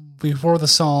 but before the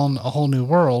song A Whole New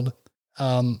World,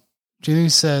 Genie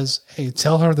says, hey,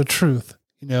 tell her the truth.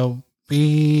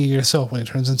 Be yourself when he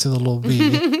turns into the little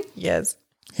bee. Yes.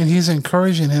 And he's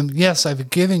encouraging him, yes, I've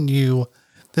given you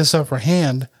this upper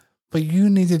hand, but you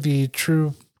need to be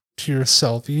true to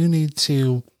yourself. You need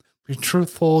to be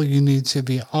truthful. You need to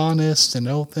be honest and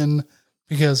open.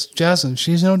 Because Jasmine,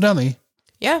 she's no dummy.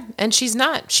 Yeah, and she's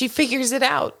not. She figures it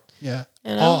out. Yeah.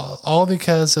 All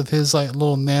because of his like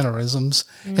little mannerisms.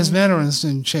 Mm-hmm. His mannerisms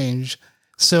didn't change.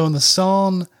 So in the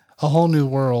song A Whole New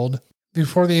World,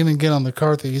 before they even get on the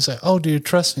car, he's like, oh, do you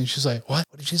trust me? She's like, what?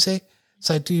 What did you say? It's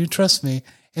like, do you trust me?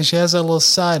 And she has that little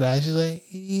side eye. She's like,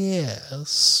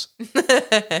 yes.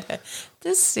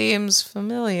 This seems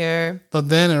familiar. But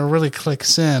then it really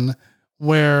clicks in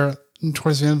where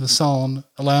towards the end of the song,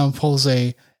 Aladdin pulls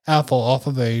a apple off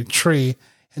of a tree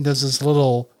and does this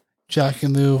little Jackie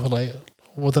move, like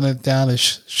within it down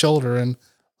his shoulder and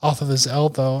off of his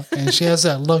elbow. And she has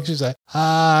that look. She's like,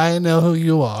 I know who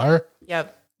you are.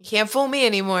 Yep. You can't fool me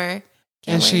anymore.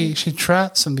 And she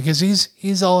traps him because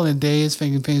he's all in a daze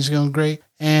thinking things are going great.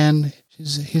 And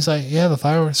he's like, yeah, the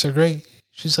fireworks are great.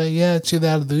 She's like, yeah, too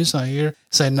bad Lou's not here.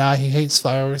 He's like, nah, he hates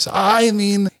fireworks. I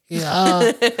mean,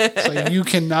 yeah. It's like, you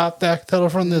cannot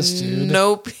backpedal from this, dude.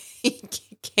 Nope. He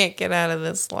can't get out of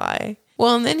this lie.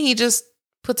 Well, and then he just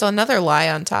puts another lie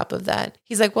on top of that.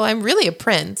 He's like, well, I'm really a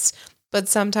prince, but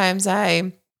sometimes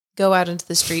I go out into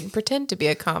the street and pretend to be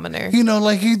a commoner.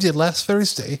 Like you did last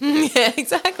Thursday. Yeah,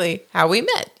 exactly. How we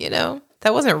met,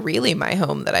 That wasn't really my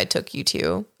home that I took you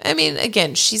to. I mean,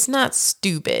 again, she's not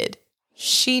stupid.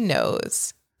 She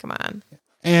knows. Come on.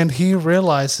 And he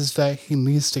realizes that he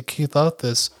needs to keep up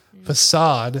this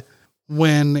facade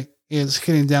when it's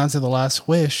getting down to the last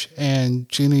wish. And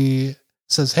Genie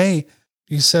says, hey,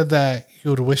 you said that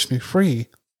you would wish me free.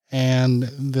 And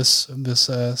this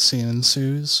scene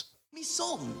ensues. Me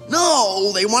Sultan.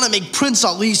 No, they want to make Prince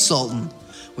Ali Sultan.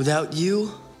 Without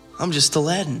you, I'm just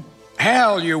Aladdin.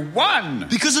 Hell, you won!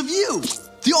 Because of you.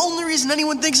 The only reason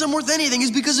anyone thinks I'm worth anything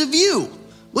is because of you.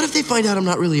 What if they find out I'm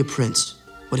not really a prince?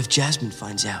 What if Jasmine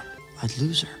finds out? I'd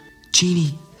lose her.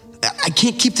 Genie, I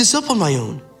can't keep this up on my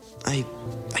own. I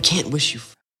can't wish you.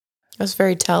 That's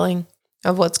very telling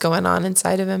of what's going on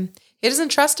inside of him. He doesn't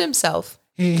trust himself.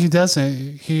 He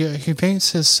doesn't. He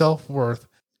thinks his self-worth,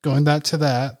 going back to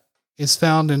that, is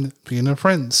found in being a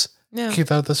prince. Yeah.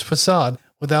 Keep out this facade.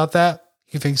 Without that,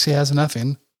 he thinks he has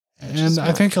nothing. And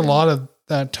I think a lot of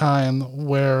that time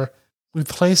where we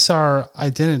place our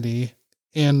identity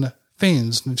in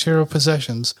things, material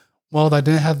possessions. Well, if I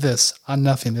didn't have this, I'm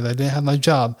nothing. If I didn't have my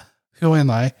job, who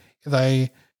am I? If I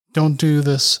don't do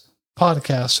this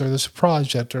podcast or this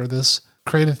project or this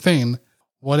creative thing,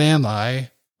 what am I?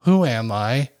 Who am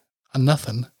I? I'm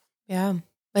nothing. Yeah.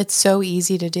 It's so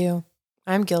easy to do.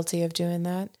 I'm guilty of doing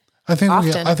that. I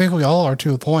think we all are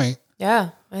to a point. Yeah,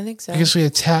 I think so. Because we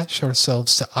attach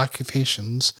ourselves to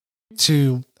occupations. Let's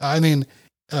take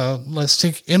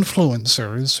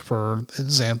influencers, for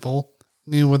example.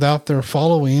 I mean, without their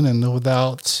following and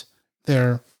without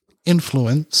their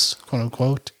influence, quote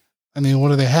unquote, what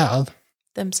do they have?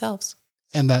 Themselves.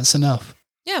 And that's enough.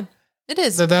 Yeah, it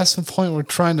is. So that's the point we're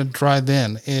trying to drive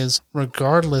in, is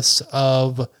regardless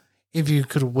of if you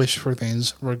could wish for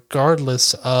things,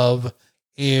 regardless of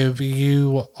if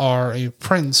you are a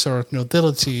prince or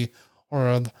nobility or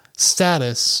of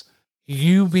status,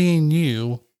 you being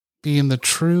the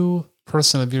true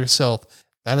person of yourself,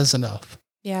 that is enough.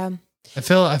 Yeah. I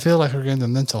feel like we're getting the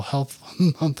mental health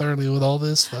entirely with all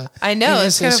this. But I know,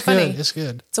 it's kind of funny. It's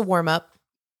good. It's a warm-up.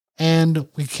 And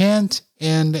we can't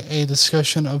end a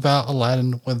discussion about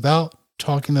Aladdin without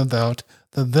talking about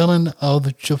the villain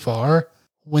of Jafar.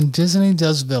 When Disney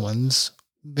does villains,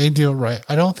 they do it right.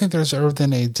 I don't think there's ever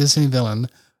been a Disney villain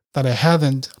that I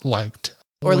haven't liked.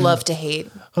 Or love to hate.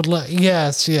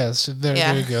 Yes.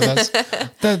 There you go. That's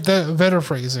that better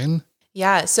phrasing.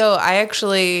 Yeah. So I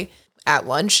actually, at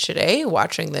lunch today,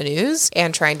 watching the news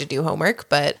and trying to do homework,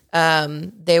 but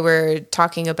they were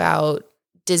talking about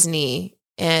Disney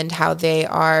and how they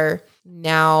are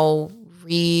now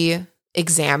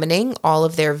re-examining all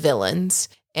of their villains.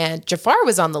 And Jafar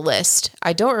was on the list.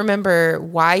 I don't remember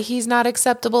why he's not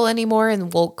acceptable anymore in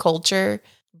woke culture,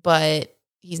 but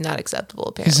he's not acceptable,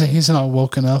 apparently. He's not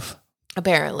woke enough.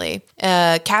 Apparently.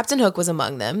 Captain Hook was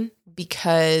among them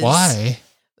because... Why?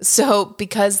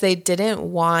 Because they didn't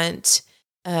want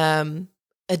a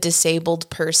disabled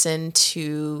person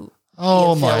to be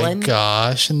a villain. My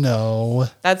gosh, no.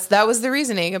 That was the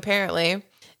reasoning, apparently.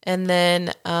 And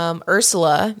then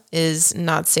Ursula is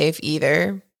not safe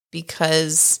either,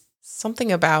 because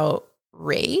something about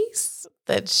race,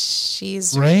 that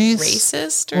she's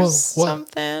racist or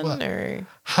something. Or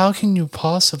how can you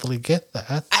possibly get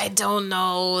that? I don't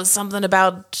know. Something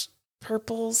about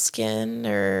purple skin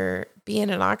or being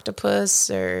an octopus,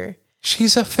 or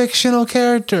she's a fictional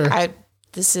character. I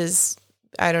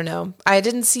don't know. I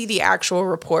didn't see the actual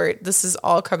report. This is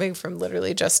all coming from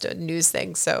literally just a news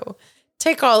thing. So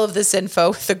take all of this info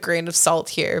with a grain of salt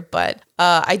here, but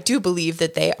I do believe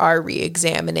that they are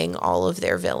re-examining all of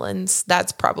their villains.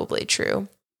 That's probably true,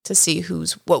 to see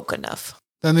who's woke enough.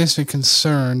 That makes me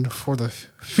concerned for the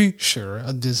future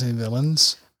of Disney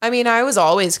villains. I mean, I was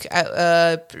always,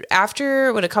 after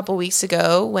a couple weeks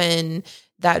ago when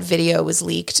that video was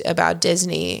leaked about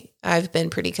Disney, I've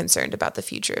been pretty concerned about the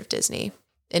future of Disney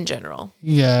in general.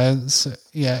 Yeah. And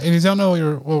if you don't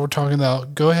know what we're talking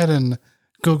about, go ahead and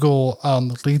Google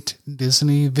leaked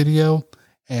Disney video,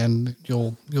 and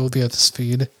you'll be at the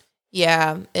speed.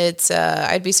 Yeah, it's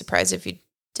I'd be surprised if you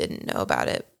didn't know about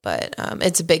it, but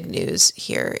it's big news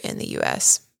here in the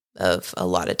U.S. of a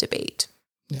lot of debate.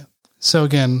 Yeah. So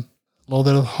again, a little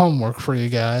bit of homework for you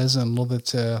guys and a little bit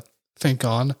to think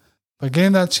on. But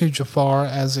getting back to Jafar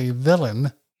as a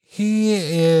villain, he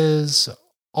is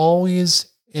always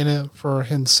in it for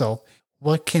himself.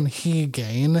 What can he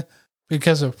gain?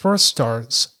 Because it first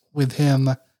starts with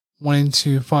him wanting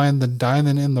to find the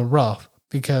diamond in the rough,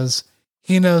 because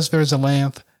he knows there's a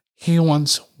lamp. He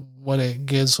wants what it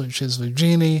gives, which is the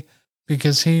genie,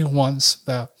 because he wants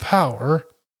that power.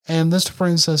 And this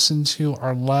brings us into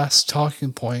our last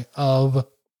talking point of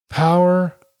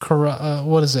power.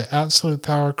 What is it? Absolute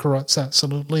power corrupts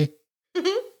absolutely.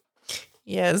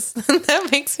 Yes, that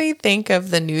makes me think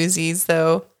of the Newsies,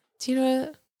 though. Do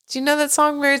you know that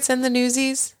song where it's in the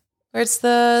Newsies? Where it's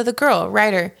the girl,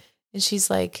 Ryder, and she's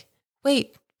like,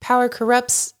 wait, power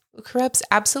corrupts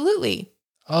absolutely.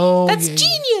 Oh, that's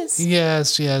genius.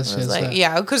 Yes. Like,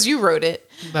 yeah, because you wrote it.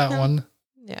 That one.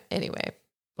 Yeah, anyway.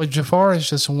 But Jafar is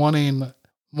just wanting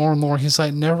more and more. He's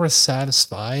like never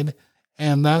satisfied.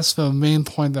 And that's the main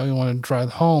point that we want to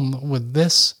drive home with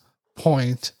this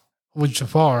point with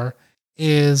Jafar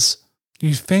is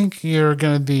you think you're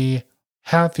going to be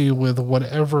happy with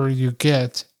whatever you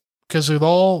get, because we've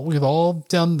all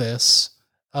done this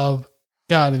of,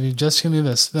 God, if you just give me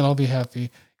this, then I'll be happy.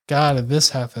 God, if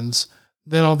this happens,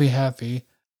 then I'll be happy.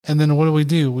 And then what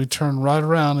do? We turn right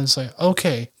around and say,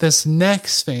 okay, this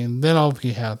next thing, then I'll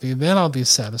be happy. Then I'll be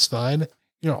satisfied.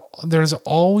 There's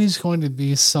always going to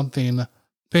be something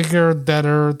bigger,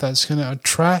 better, that's going to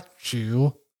attract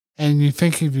you. And you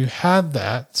think if you have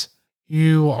that,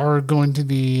 you are going to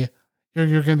be, you're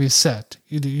going to be set.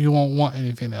 You won't want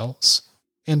anything else.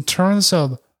 In terms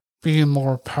of being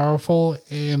more powerful,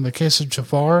 in the case of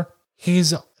Jafar,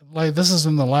 he's like, this is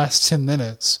in the last 10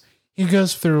 minutes. He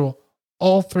goes through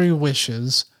all 3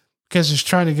 wishes because he's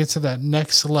trying to get to that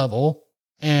next level.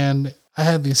 And I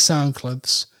have these sound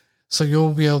clips, so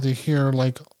you'll be able to hear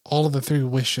like all of the 3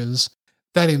 wishes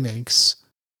that he makes.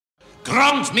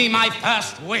 Grant me my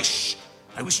first wish.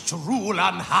 I wish to rule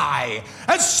on high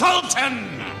as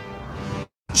Sultan.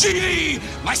 Genie,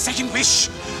 my second wish.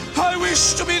 I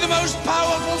wish to be the most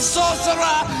powerful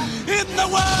sorcerer in the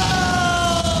world.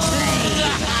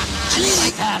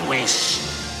 My third wish.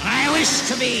 I wish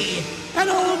to be an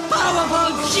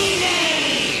all-powerful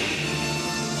genie.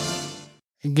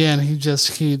 Again, he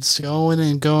just keeps going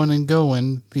and going and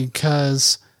going,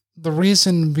 because the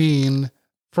reason being,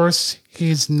 first,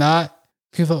 he's not,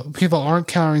 people aren't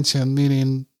cowering to him,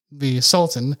 meaning the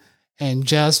Sultan and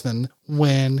Jasmine,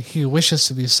 when he wishes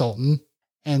to be Sultan.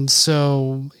 And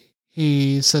so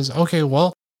he says, okay,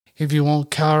 well, if you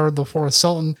won't cower before a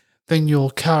Sultan, then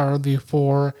you'll cower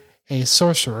before a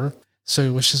sorcerer. So he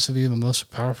wishes to be the most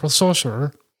powerful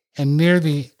sorcerer. And near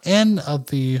the end of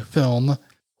the film,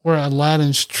 where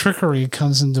Aladdin's trickery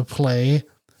comes into play,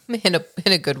 in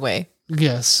a good way.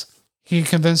 Yes, he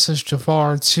convinces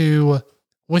Jafar to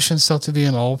wish himself to be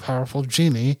an all-powerful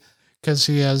genie, because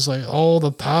he has like all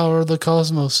the power of the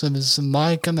cosmos and is in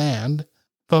my command.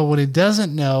 But what he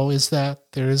doesn't know is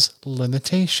that there's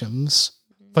limitations.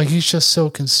 But he's just so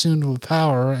consumed with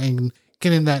power and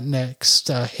getting that next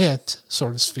hit,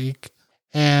 so to speak.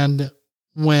 And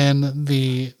when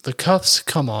the cuffs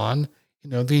come on,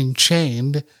 being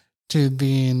chained to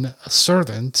being a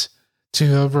servant to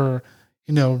whoever,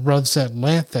 rubs that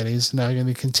lamp that he's now going to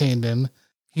be contained in,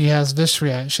 he has this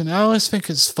reaction. I always think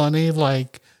it's funny,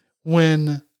 like,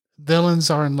 when villains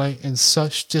are in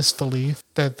such disbelief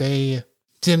that they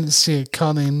didn't see it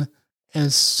coming, and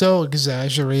it's so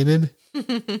exaggerated.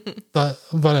 but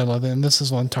I love it, and this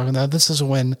is what I'm talking about. This is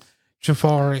when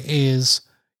Jafar is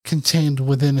contained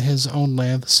within his own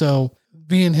lamp, so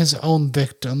being his own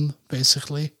victim,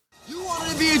 basically. You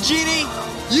wanted to be a genie?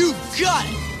 You got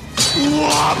it!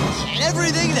 And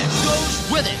everything that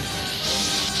goes with it.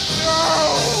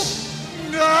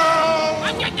 No!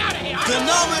 I'm getting out of here.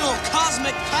 Phenomenal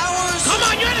cosmic powers. Come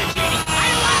on, you're the genie. I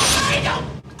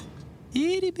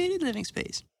Itty bitty living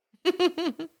space.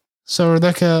 So,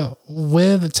 Rebecca,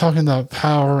 with talking about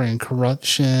power and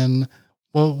corruption,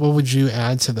 what would you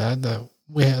add to that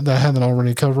I haven't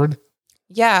already covered?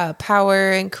 Yeah,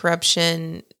 power and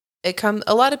corruption.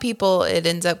 A lot of people, it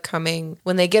ends up coming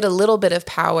when they get a little bit of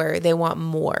power, they want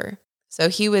more. So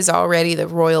he was already the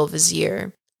royal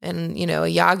vizier, and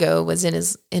Iago was in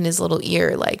his little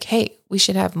ear, like, "Hey, we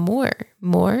should have more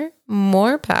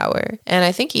power." And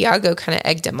I think Iago kind of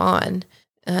egged him on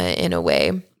in a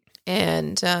way.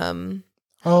 And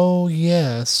oh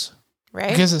yes, right,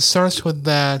 because it starts with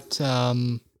that.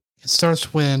 It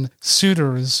starts when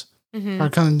suitors are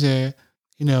coming to,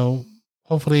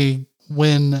 hopefully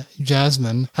win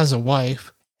Jasmine as a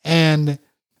wife, and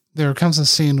there comes a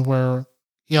scene where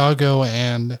Iago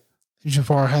and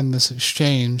Jafar had this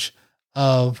exchange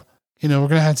of, we're going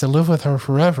to have to live with her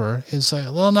forever. It's like,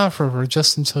 well, not forever,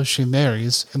 just until she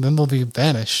marries, and then they'll be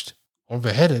banished or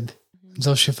beheaded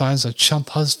until she finds a chump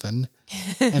husband.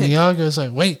 And Iago's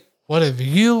like, wait, what if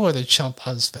you were the chump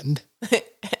husband?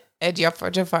 And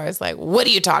Jafar is like, "What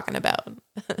are you talking about?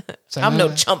 Like, I'm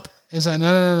no chump." It's like,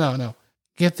 no.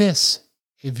 Get this.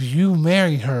 If you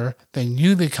marry her, then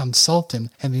you become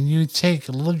Sultan, and then you take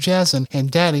little Jasmine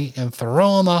and Daddy and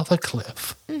throw them off a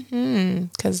cliff.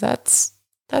 Because that's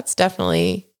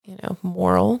definitely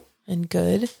moral and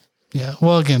good. Yeah.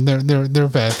 Well, again, they're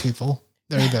bad people.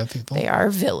 Very bad people. They are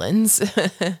villains.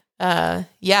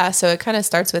 Yeah. So it kind of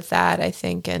starts with that, I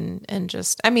think, and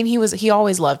just, he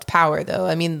always loved power, though.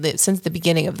 Since the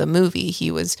beginning of the movie,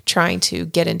 he was trying to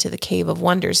get into the Cave of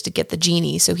Wonders to get the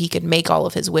genie so he could make all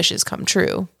of his wishes come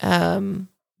true.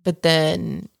 But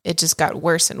then it just got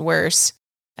worse and worse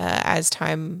as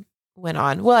time went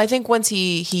on. Well, I think once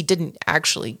he didn't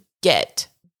actually get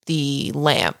the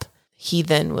lamp, he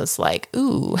then was like,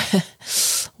 ooh,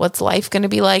 what's life going to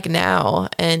be like now?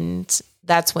 And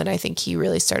that's when I think he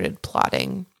really started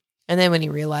plotting. And then when he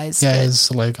realized his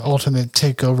like ultimate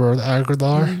takeover of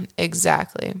Agradar.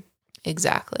 Exactly.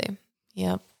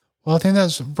 Yep. Well, I think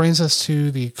that brings us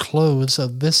to the close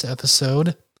of this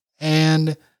episode.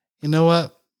 And you know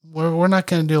what? We're not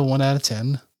going to do a 1 out of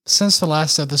 10. Since the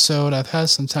last episode, I've had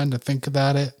some time to think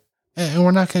about it, and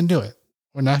we're not going to do it.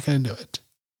 We're not going to do it.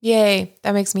 Yay.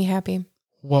 That makes me happy.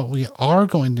 What we are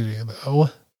going to do, though,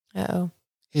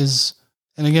 is,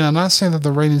 and again, I'm not saying that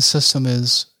the rating system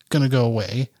is going to go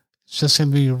away. It's just going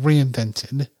to be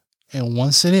reinvented. And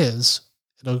once it is,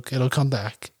 it'll come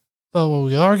back. But what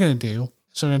we are going to do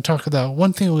is we're going to talk about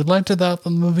one thing we liked about the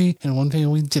movie and one thing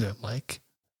we didn't like.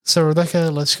 So,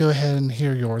 Rebecca, let's go ahead and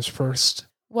hear yours first.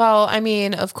 Well, I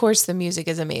mean, of course, the music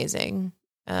is amazing.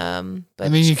 But I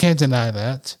mean, you can't deny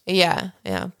that. Yeah.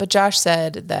 But Josh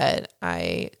said that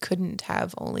I couldn't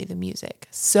have only the music.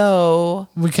 So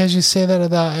because you say that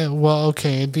about, well,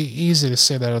 okay, it'd be easy to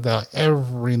say that about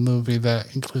every movie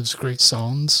that includes great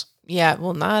songs. Yeah,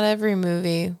 well, not every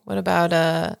movie. What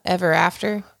about Ever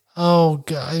After? Oh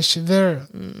gosh,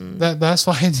 that's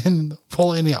why I didn't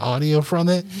pull any audio from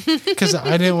it, because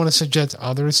I didn't want to subject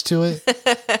others to it,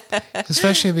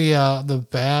 especially the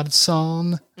bad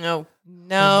song. No,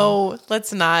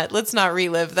 let's not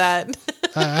relive that.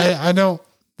 I don't.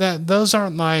 Those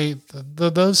aren't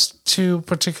those two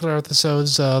particular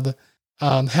episodes.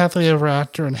 Happily Ever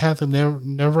After and Happily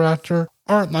Never After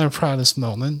aren't my proudest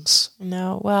moments.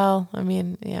 No, well, I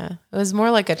mean, yeah, it was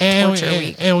more like a torture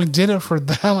week. And we did it for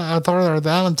our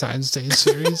Valentine's Day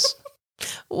series.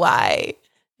 Why?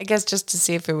 I guess just to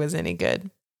see if it was any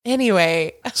good.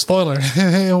 Anyway. Spoiler,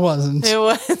 it wasn't. It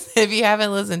was. If you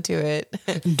haven't listened to it.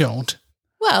 Don't.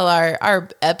 Well, our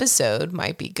episode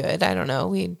might be good. I don't know.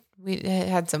 We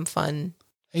had some fun.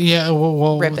 Yeah,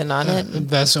 well ripping on it.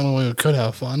 That's the only way we could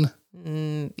have fun.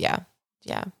 Yeah.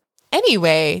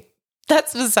 Anyway,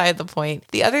 that's beside the point.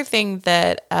 The other thing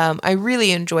that I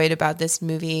really enjoyed about this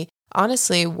movie,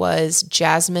 honestly, was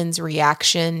Jasmine's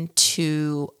reaction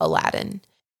to Aladdin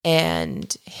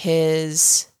and he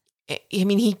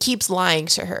keeps lying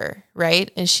to her,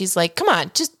 right? And she's like, come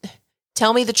on, just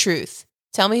tell me the truth.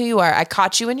 Tell me who you are. I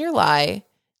caught you in your lie.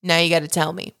 Now you got to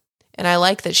tell me. And I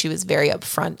like that she was very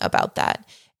upfront about that.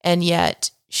 And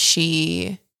yet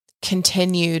she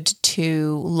continued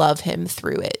to love him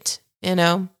through it, you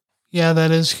know? Yeah,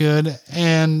 that is good.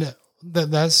 And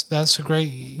that's a great,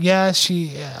 yeah,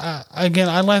 again,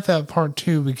 I like that part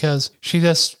too, because she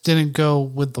just didn't go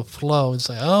with the flow. It's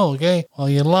like, oh, okay, well,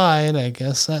 you lied. I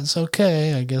guess that's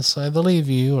okay. I guess I believe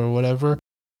you or whatever.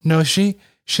 No, she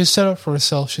stood up for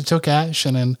herself. She took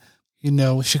action and,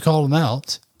 she called him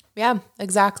out. Yeah,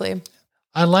 exactly.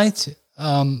 I liked it.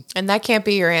 And that can't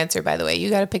be your answer, by the way. You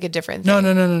got to pick a different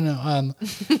thing.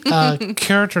 No.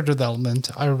 Character development,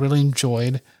 I really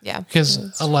enjoyed. Yeah.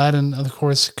 Because Aladdin, of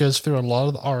course, goes through a lot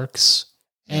of the arcs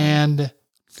and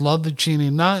love the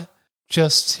genie, not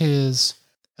just his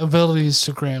abilities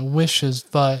to grant wishes,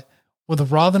 but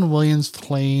with Robin Williams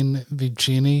playing the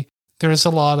genie, there's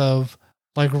a lot of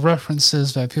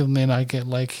references that people may not get.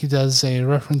 Like he does a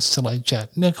reference to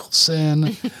Jack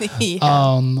Nicholson,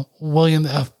 William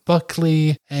F.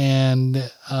 Buckley, and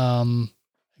a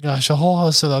whole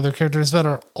host of other characters that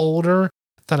are older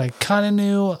that I kind of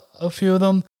knew a few of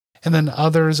them, and then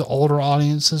others older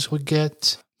audiences would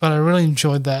get. But I really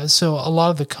enjoyed that. So a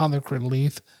lot of the comic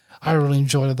relief I really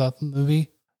enjoyed about the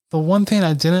movie. The one thing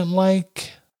I didn't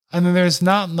like, I mean, there's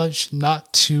not much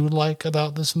not to like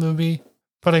about this movie.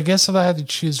 But I guess if I had to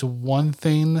choose one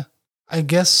thing, I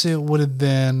guess it would have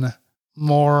been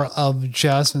more of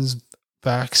Jasmine's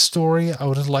backstory. I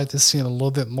would have liked to see a little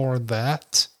bit more of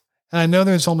that. And I know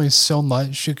there's only so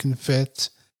much you can fit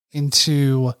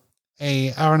into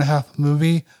an hour-and-a-half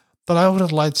movie, but I would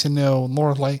have liked to know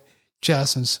more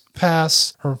Jasmine's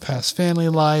past, her past family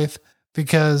life,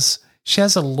 because she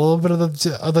has a little bit of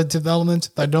the development,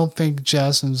 but I don't think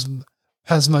Jasmine's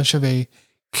has much of a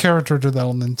character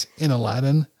development in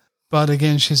Aladdin. But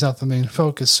again, she's not the main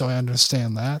focus, so I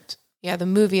understand that. Yeah, the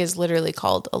movie is literally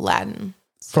called Aladdin.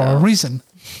 For a reason.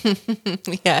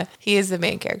 Yeah, he is the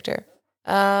main character.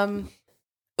 I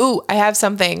have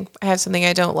something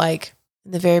I don't like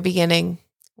in the very beginning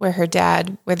where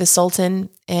the Sultan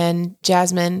and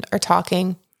Jasmine are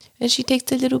talking, and she takes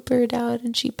the little bird out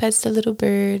and she pets the little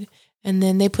bird, and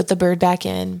then they put the bird back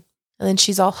in, and then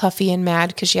she's all huffy and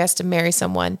mad because she has to marry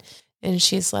someone. And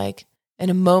she's like, in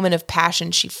a moment of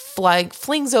passion, she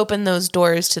flings open those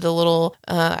doors to the little,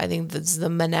 I think that's the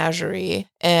menagerie.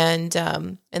 And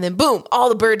then boom, all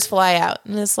the birds fly out.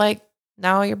 And it's like,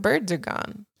 now all your birds are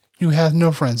gone. You have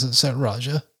no friends except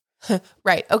Raja.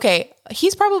 Right. Okay.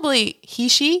 He's probably he,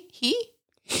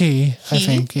 I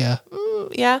think, yeah.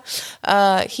 Yeah.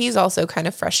 He's also kind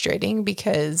of frustrating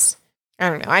because I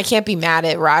don't know. I can't be mad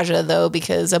at Raja though,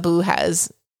 because Abu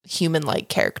has human-like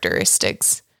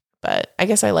characteristics, but I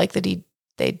guess I like that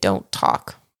they don't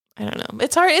talk. I don't know.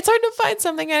 It's hard to find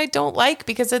something I don't like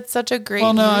because it's such a great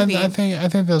movie. I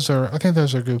think those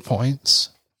are good points.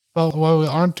 But while we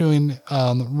aren't doing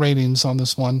ratings on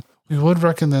this one, we would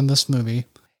recommend this movie.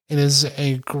 It is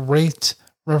a great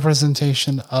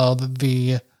representation of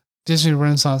the Disney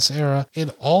Renaissance era.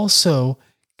 It also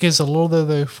gives a little bit of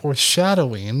a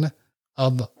foreshadowing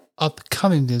of the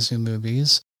upcoming Disney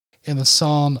movies. In the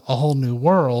song A Whole New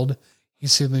World, you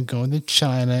see them going to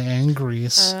China and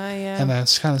Greece. And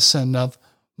that's kind of setting up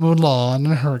Mulan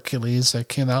and Hercules that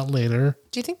came out later.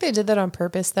 Do you think they did that on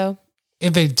purpose, though?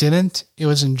 If they didn't, it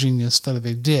was ingenious. But if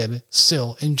they did,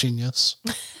 still ingenious.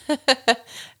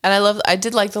 And I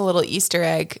did like the little Easter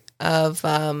egg of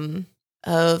the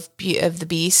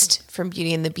Beast from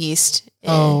Beauty and the Beast.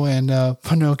 And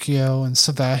Pinocchio and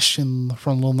Sebastian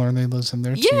from Little Mermaid lives in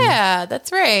there too. Yeah,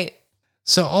 that's right.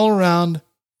 So all around,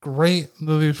 great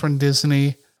movie from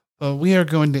Disney. But we are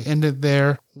going to end it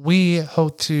there. We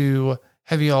hope to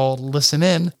have you all listen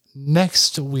in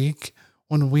next week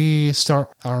when we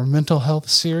start our mental health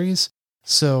series.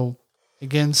 So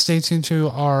again, stay tuned to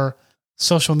our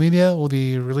social media. We'll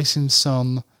be releasing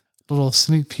some little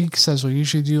sneak peeks as we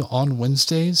usually do on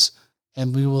Wednesdays.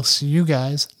 And we will see you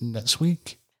guys next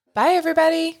week. Bye,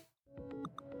 everybody.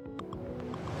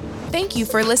 Thank you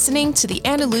for listening to the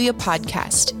Analuia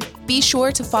podcast. Be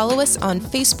sure to follow us on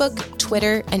Facebook,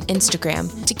 Twitter, and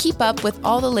Instagram to keep up with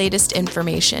all the latest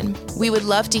information. We would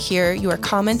love to hear your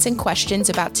comments and questions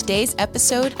about today's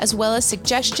episode, as well as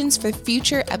suggestions for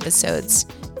future episodes.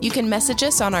 You can message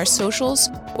us on our socials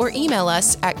or email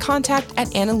us at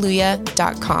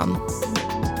contact@analuia.com.